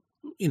whole,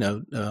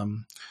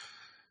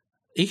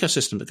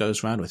 ecosystem that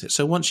goes around with it.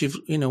 So once you're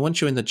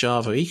in the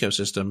Java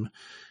ecosystem,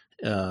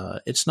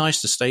 it's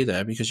nice to stay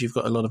there because you've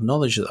got a lot of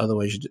knowledge that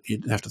otherwise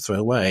you'd have to throw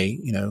away.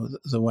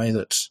 The way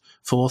that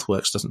Forth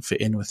works doesn't fit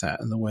in with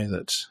that, and the way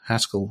that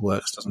Haskell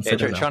works doesn't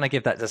fit in. Trying to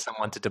give that to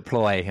someone to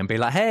deploy and be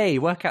like, "Hey,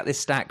 work out this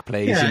stack,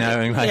 please."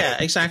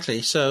 Yeah,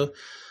 exactly. So,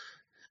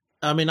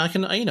 I mean, I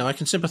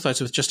can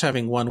sympathize with just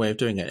having one way of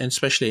doing it, and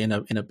especially in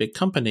a big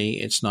company,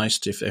 it's nice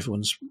if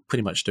everyone's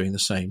pretty much doing the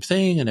same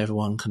thing and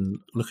everyone can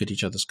look at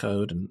each other's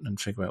code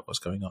and figure out what's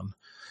going on.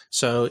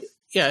 So,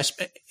 yeah, it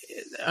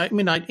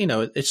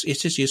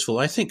is useful.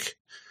 I think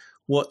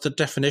what the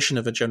definition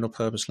of a general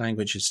purpose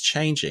language is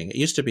changing. It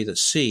used to be that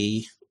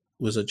C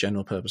was a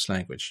general purpose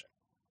language,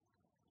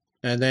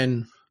 and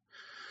then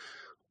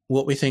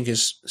what we think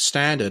is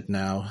standard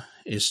now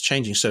is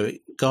changing. So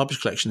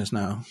garbage collection is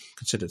now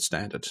considered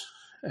standard.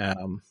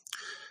 And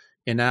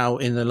now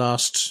in the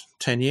last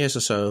 10 years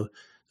or so,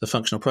 the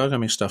functional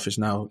programming stuff is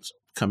now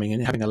coming in.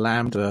 Having a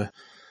Lambda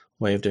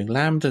way of doing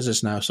Lambdas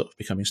is now sort of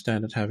becoming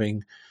standard.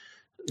 Having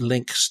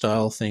LINQ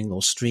style thing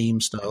or stream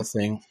style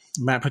thing,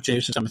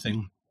 MapReduce or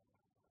something.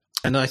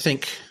 And I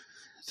think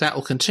that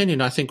will continue.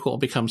 And I think what will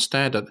become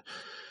standard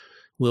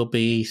will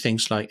be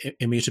things like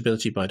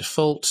immutability by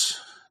default,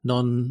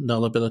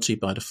 non-nullability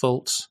by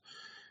default.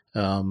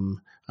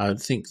 I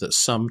would think that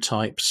some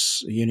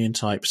types, union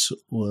types,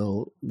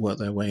 will work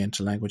their way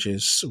into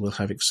languages. Will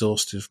have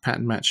exhaustive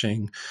pattern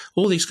matching.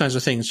 All these kinds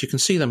of things, you can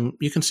see them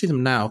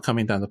now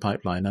coming down the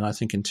pipeline, and I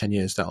think in 10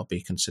 years that will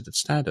be considered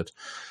standard.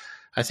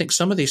 I think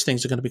some of these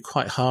things are going to be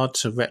quite hard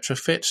to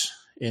retrofit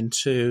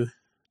into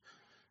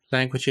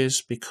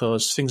languages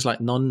because things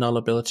like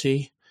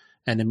non-nullability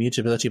and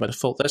immutability by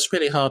default, that's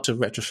really hard to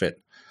retrofit.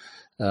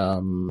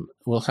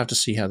 We'll have to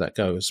see how that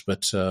goes.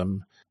 But,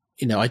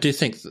 I do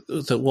think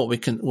that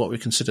what we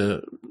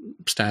consider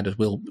standard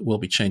will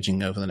be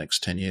changing over the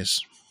next 10 years.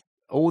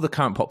 All the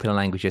current popular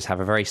languages have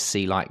a very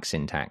C-like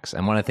syntax.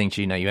 And one of the things,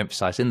 you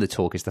emphasize in the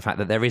talk is the fact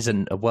that there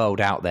isn't a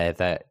world out there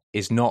that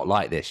is not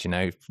like this.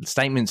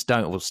 Statements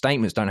don't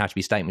have to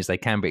be statements. They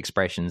can be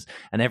expressions,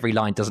 and every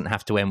line doesn't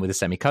have to end with a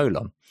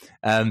semicolon.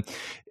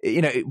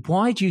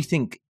 Why do you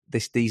think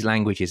these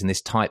languages and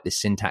this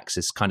syntax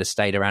has kind of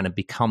stayed around and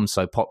become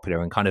so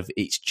popular, and kind of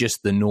it's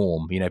just the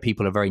norm?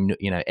 People are very,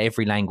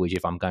 every language,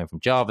 if I'm going from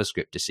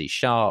JavaScript to C#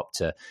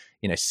 to,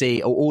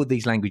 C, all of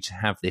these languages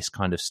have this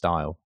kind of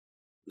style.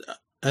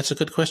 That's a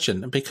good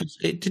question, because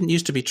it didn't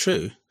used to be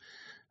true.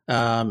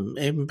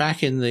 Even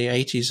back in the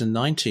 80s and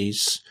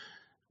 90s,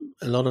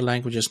 a lot of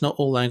languages, not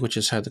all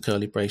languages had the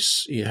curly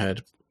brace. You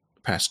had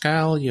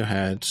Pascal, you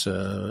had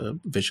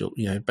Visual,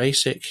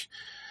 Basic,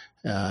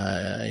 you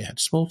had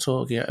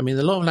Smalltalk. Yeah, I mean,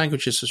 a lot of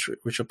languages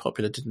which are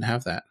popular didn't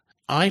have that.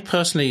 I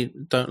personally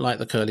don't like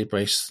the curly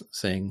brace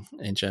thing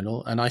in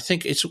general, and I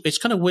think it's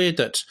kind of weird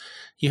that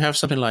you have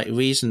something like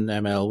Reason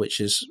ML,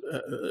 which is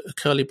a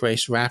curly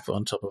brace wrap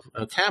on top of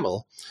a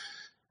camel,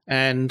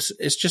 and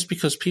it's just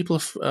because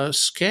people are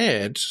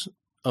scared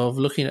of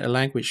looking at a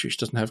language which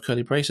doesn't have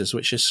curly braces,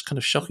 which is kind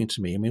of shocking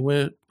to me. I mean,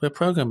 we're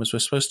programmers; we're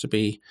supposed to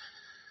be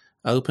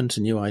open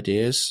to new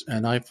ideas,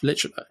 and I've heard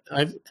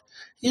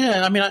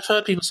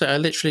people say I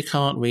literally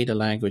can't read a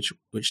language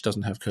which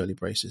doesn't have curly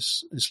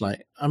braces. It's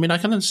like, I mean, I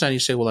can understand you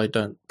say, well, I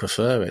don't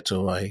prefer it,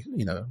 or I,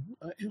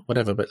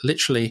 whatever, but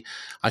literally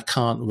I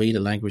can't read a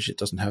language that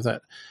doesn't have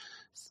that.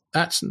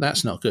 That's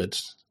not good.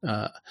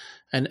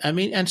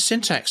 And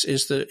syntax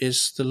is the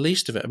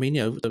least of it. I mean,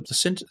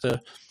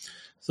 the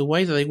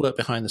way that they work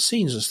behind the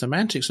scenes, the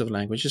semantics of the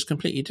language is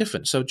completely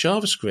different. So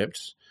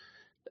JavaScript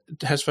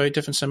has very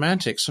different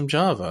semantics from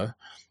Java,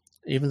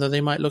 even though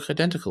they might look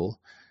identical.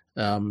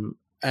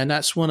 And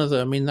that's one of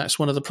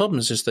the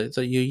problems, is that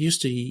you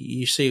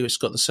see it's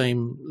got the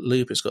same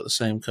loop, it's got the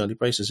same curly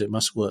braces, it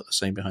must work the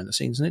same behind the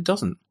scenes, and it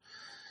doesn't.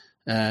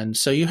 And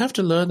so you have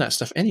to learn that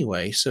stuff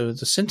anyway. So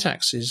the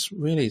syntax is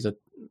really the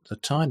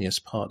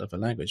tiniest part of a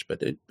language,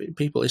 but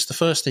it's the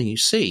first thing you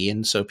see,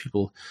 and so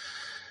people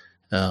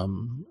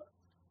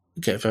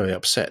get very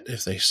upset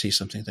if they see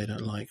something they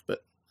don't like.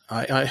 But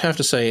I have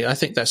to say, I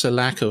think that's a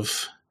lack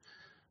of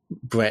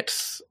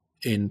breadth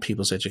in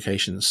people's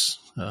educations.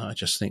 I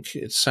just think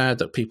it's sad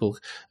that people.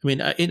 I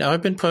mean, I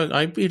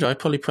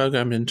probably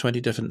programmed in 20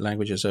 different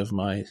languages over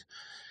my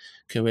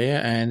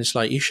career, and it's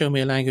like, you show me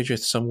a language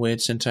with some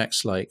weird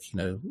syntax, like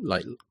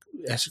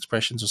S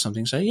expressions or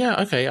something. Say, yeah,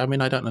 okay. I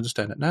mean, I don't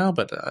understand it now,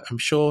 but I'm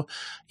sure.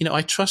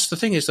 I trust. The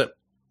thing is that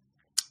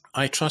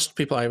I trust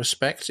people I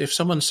respect. If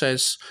someone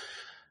says,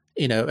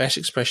 S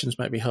expressions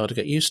might be hard to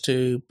get used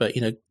to, but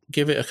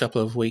give it a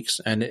couple of weeks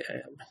and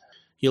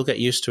you'll get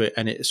used to it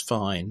and it's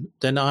fine,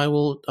 then I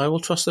will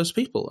trust those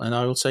people, and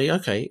I will say,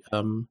 okay,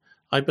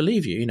 I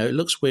believe you. It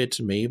looks weird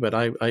to me, but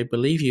I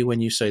believe you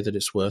when you say that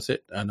it's worth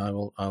it, and I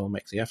will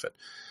make the effort.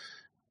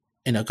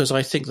 Because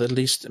I think that at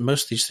least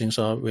most of these things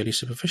are really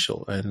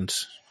superficial. And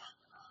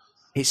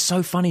it's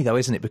so funny, though,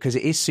 isn't it? Because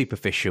it is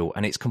superficial,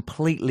 and it's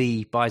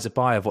completely buys a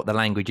buy of what the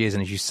language is.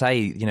 And as you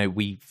say,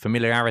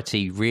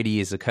 familiarity really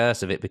is a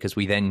curse of it, because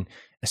we then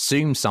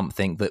assume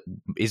something that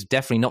is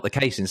definitely not the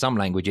case in some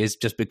languages.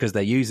 Just because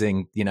they're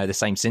using, the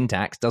same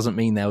syntax doesn't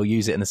mean they'll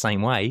use it in the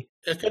same way.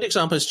 A good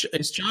example is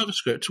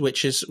JavaScript,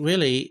 which is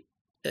really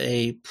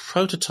a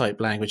prototype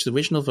language. The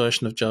original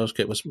version of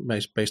JavaScript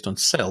was based on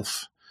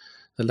Self,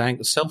 the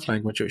Self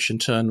language, which in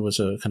turn was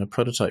a kind of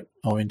prototype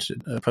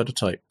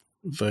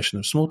version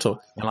of Smalltalk.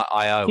 Like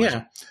I/O.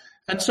 Yeah.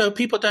 And so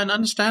people don't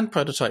understand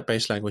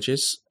prototype-based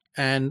languages,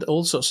 and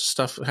all sorts of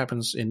stuff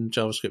happens in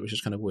JavaScript, which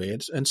is kind of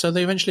weird. And so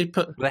they eventually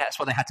Well, that's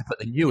why they had to put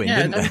the U in,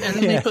 didn't they? And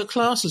then they put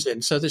classes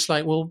in. So it's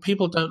like, well,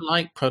 people don't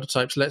like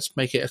prototypes. Let's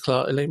make it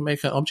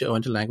make an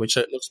object-oriented language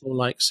so it looks more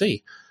like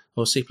C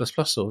or C++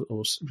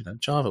 or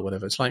Java,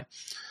 whatever. It's like,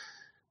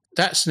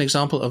 that's an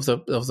example of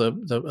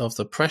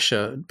the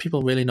pressure.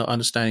 People really not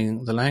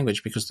understanding the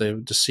language because they're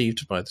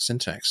deceived by the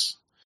syntax.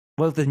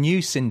 Well, the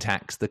new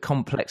syntax, the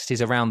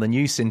complexities around the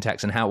new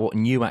syntax and what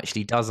new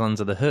actually does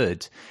under the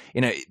hood,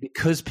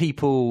 because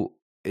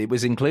it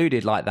was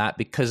included like that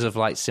because of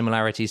like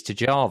similarities to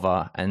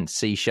Java and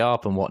C#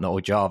 and whatnot,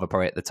 or Java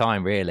probably at the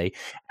time, really.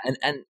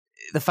 And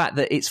the fact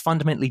that it's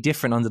fundamentally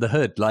different under the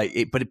hood,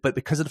 but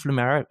because of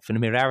the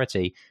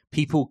familiarity,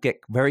 people get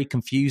very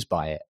confused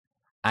by it.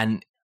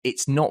 And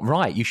it's not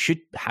right. You should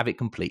have it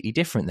completely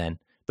different then.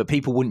 But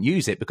people wouldn't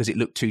use it because it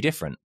looked too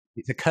different.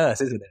 It's a curse,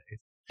 isn't it?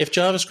 If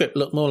JavaScript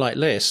looked more like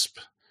Lisp,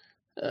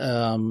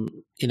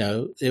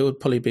 it would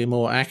probably be a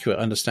more accurate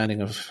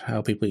understanding of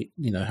how people,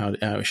 how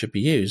it should be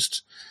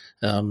used.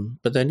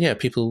 But then,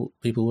 people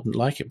wouldn't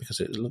like it because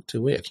it looked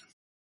too weird.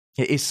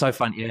 It is so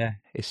fun. Yeah,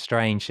 it's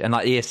strange. And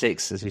like year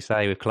six, as we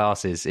say with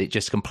classes, it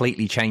just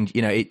completely changed.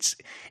 You know, it's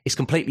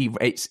completely,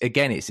 it's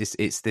again, it's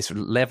this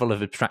level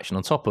of abstraction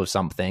on top of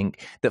something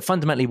that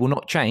fundamentally will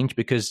not change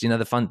because, you know,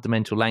 the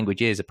fundamental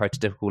language is a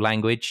prototypical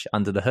language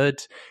under the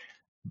hood,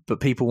 but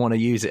people want to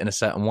use it in a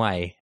certain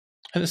way.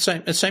 And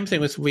the same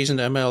thing with reasoned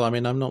ML. I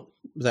mean, I'm not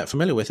that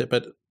familiar with it,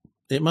 but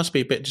it must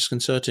be a bit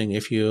disconcerting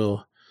if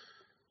you're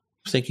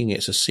thinking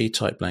it's a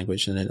C-type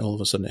language and then all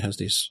of a sudden it has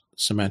these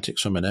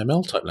semantics from an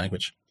ML-type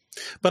language.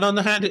 But on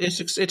the hand,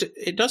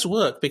 it does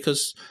work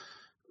because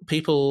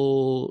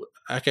people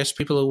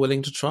are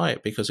willing to try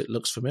it because it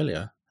looks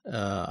familiar.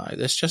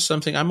 There's just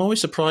something. I'm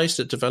always surprised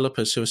at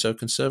developers who are so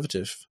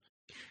conservative.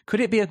 Could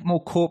it be a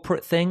more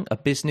corporate thing, a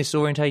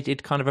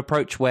business-orientated kind of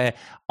approach where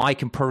I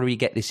can probably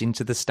get this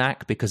into the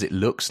stack because it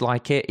looks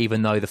like it,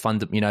 even though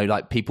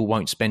like people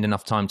won't spend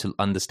enough time to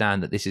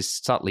understand that this is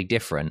subtly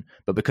different,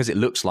 but because it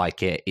looks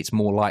like it, it's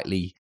more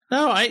likely.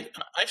 No, I've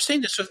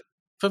seen this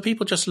for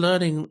people just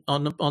learning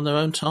on their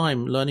own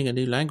time, learning a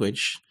new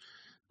language.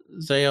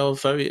 They are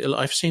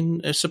I've seen,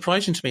 it's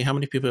surprising to me how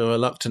many people are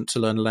reluctant to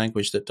learn a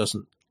language that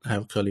doesn't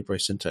have curly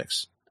brace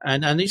syntax.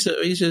 And these are,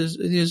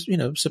 you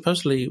know,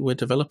 supposedly we're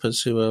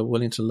developers who are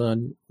willing to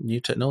learn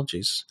new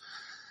technologies.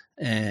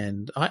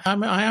 And I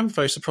am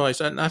very surprised.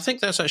 And I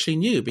think that's actually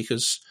new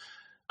because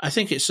I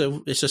think it's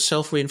a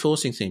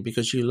self-reinforcing thing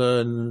because you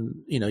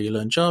learn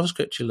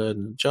JavaScript, you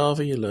learn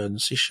Java, you learn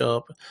C#.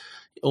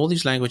 All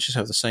these languages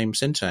have the same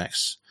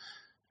syntax.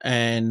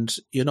 And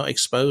you're not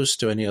exposed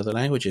to any other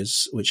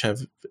languages which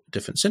have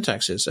different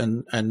syntaxes.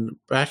 And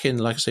back in,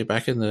 like I say,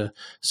 back in the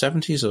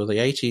 70s or the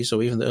 80s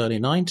or even the early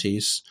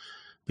 90s,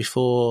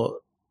 before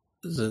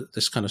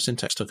this kind of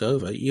syntax took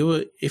over,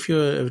 if you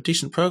were a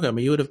decent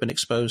programmer, you would have been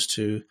exposed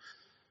to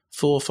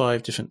 4 or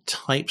 5 different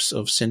types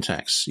of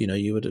syntax. You know,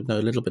 you would know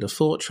a little bit of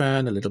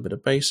Fortran, a little bit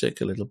of BASIC,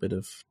 a little bit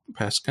of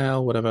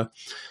Pascal, whatever,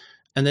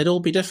 and they'd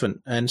all be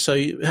different. And so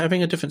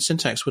having a different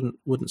syntax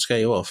wouldn't scare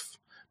you off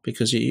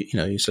because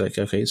you say, like,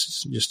 okay,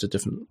 it's just a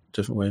different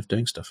way of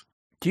doing stuff.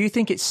 Do you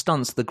think it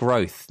stunts the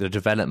growth, the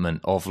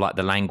development of like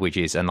the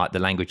languages and like the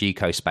language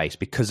eco space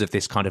because of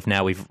this kind of,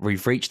 now we've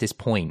reached this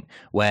point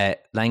where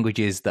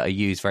languages that are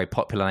used, very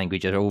popular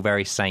languages, are all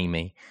very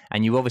samey,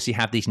 and you obviously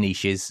have these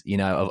niches, you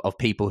know, of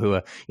people who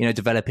are, you know,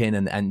 developing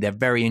and they're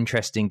very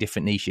interesting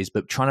different niches,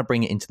 but trying to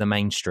bring it into the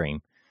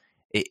mainstream,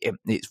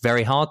 it's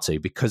very hard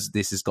to, because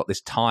this has got this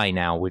tie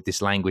now with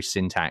this language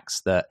syntax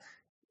that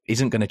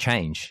isn't going to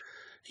change.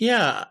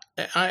 Yeah,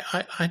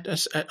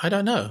 I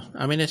don't know.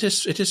 I mean, it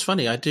is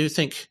funny. I do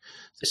think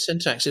the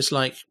syntax is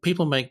like,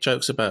 people make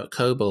jokes about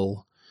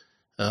COBOL,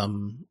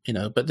 you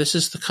know, but this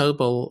is the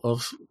COBOL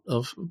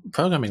of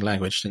programming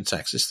language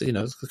syntax. It's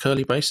the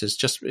curly braces.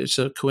 It's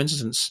a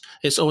coincidence.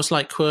 It's almost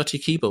like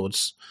QWERTY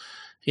keyboards.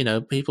 You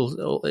know,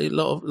 a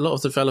lot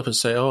of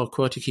developers say, "Oh,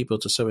 QWERTY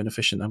keyboards are so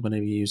inefficient. I'm going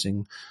to be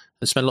using,"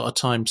 and spend a lot of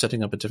time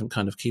setting up a different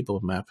kind of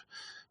keyboard map.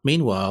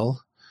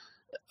 Meanwhile,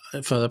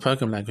 for the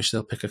program language,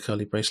 they'll pick a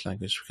curly brace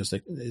language because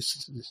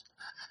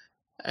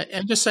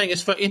I'm just saying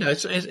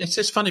it's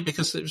just funny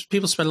because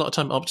people spend a lot of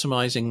time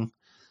optimizing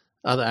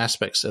other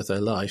aspects of their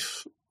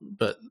life.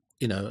 But,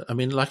 you know, I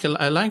mean, like a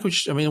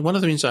language, I mean, one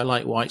of the reasons I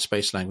like white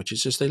space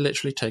languages is they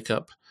literally take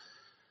up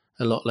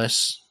a lot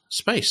less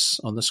space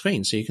on the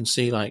screen. So you can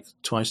see like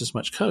twice as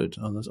much code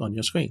on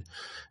your screen.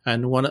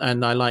 And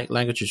I like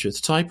languages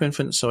with type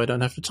inference, so I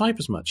don't have to type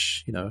as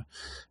much, you know.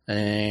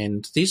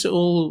 And these are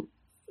all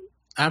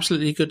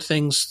absolutely good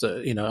things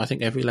that, you know, I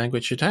think every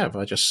language should have.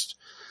 It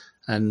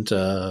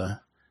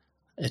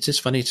is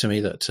funny to me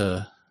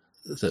that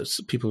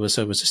people were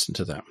so resistant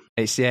to that.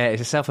 It's a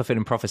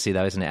self-fulfilling prophecy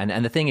though, isn't it?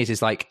 And the thing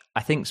is like,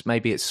 I think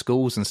maybe at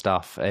schools and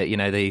stuff,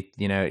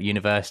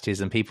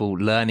 universities and people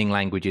learning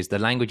languages, the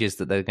languages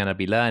that they're going to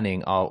be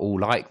learning are all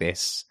like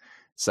this.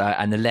 So,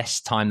 and the less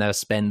time they'll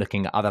spend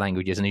looking at other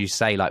languages, and as you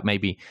say, like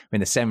maybe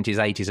in the 70s,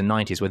 80s and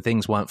 90s, when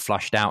things weren't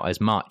flushed out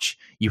as much,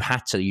 you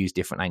had to use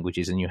different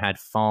languages and you had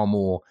far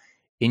more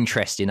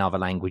interest in other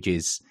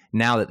languages.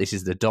 Now that this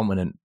is the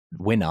dominant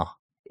winner,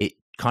 it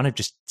kind of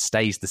just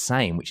stays the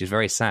same, which is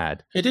very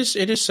sad. It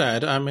is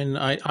sad. I mean,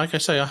 I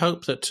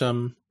hope that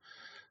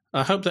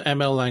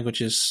ML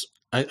languages,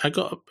 I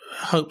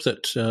hope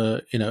that,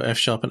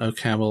 F# and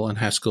OCaml and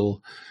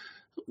Haskell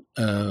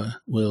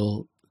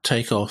will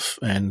take off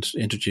and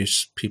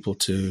introduce people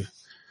to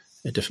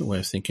a different way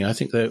of thinking. I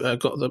think I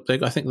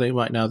think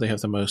right now they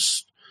have the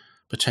most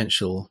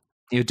potential.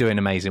 You're doing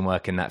amazing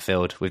work in that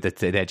field with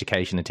the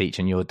education and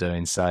teaching you're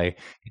doing. So you're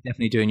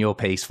definitely doing your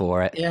piece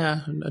for it.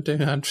 Yeah,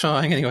 I'm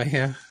trying anyway.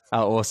 Yeah.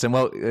 Oh, awesome.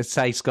 Well,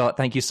 say, Scott,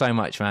 thank you so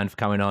much, man, for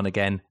coming on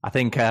again. I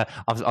think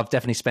I've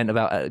definitely spent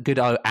about a good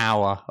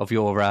hour of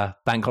your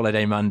Bank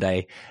Holiday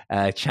Monday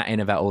chatting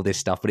about all this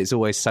stuff, but it's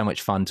always so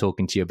much fun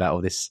talking to you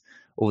about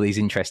all these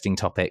interesting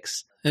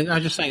topics.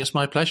 I just think it's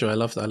my pleasure. I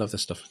love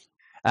this stuff.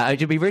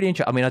 It'd be really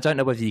interesting. I mean, I don't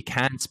know whether you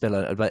can spill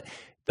it, but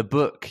the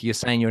book, you're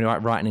saying you're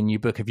writing a new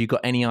book. Have you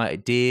got any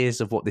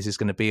ideas of what this is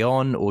going to be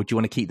on, or do you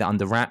want to keep that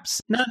under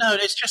wraps? No,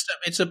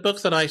 it's a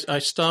book that I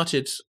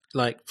started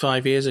like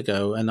 5 years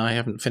ago, and I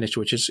haven't finished,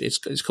 which is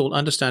it's called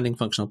Understanding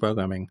Functional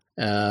Programming,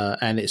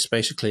 and it's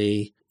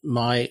basically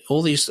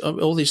all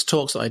these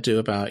talks that I do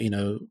about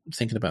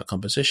thinking about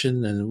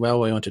composition and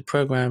railway-oriented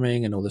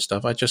programming and all this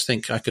stuff. I just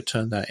think I could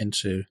turn that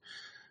into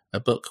a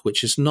book,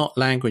 which is not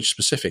language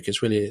specific.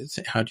 It's really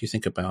how do you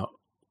think about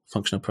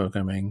functional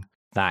programming.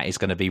 That is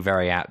going to be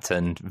very apt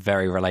and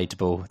very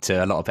relatable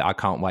to a lot of it. I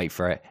can't wait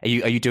for it. Are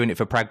you doing it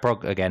for Prag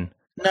Prog again?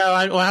 No,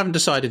 I haven't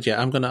decided yet.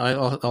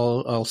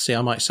 I'll see.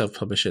 I might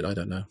self-publish it. I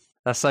don't know.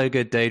 That's so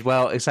good, dude.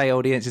 Well, say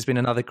audience, it's been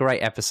another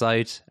great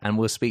episode, and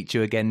we'll speak to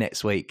you again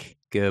next week.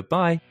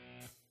 Goodbye.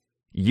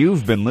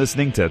 You've been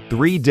listening to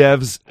 3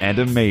 Devs and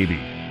a Maybe.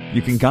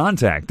 You can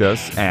contact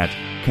us at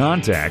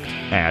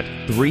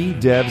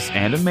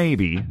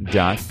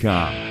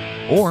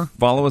contact@3devsandamaybe.com or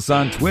follow us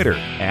on Twitter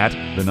at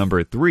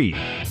 3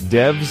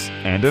 Devs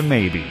and a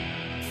Maybe.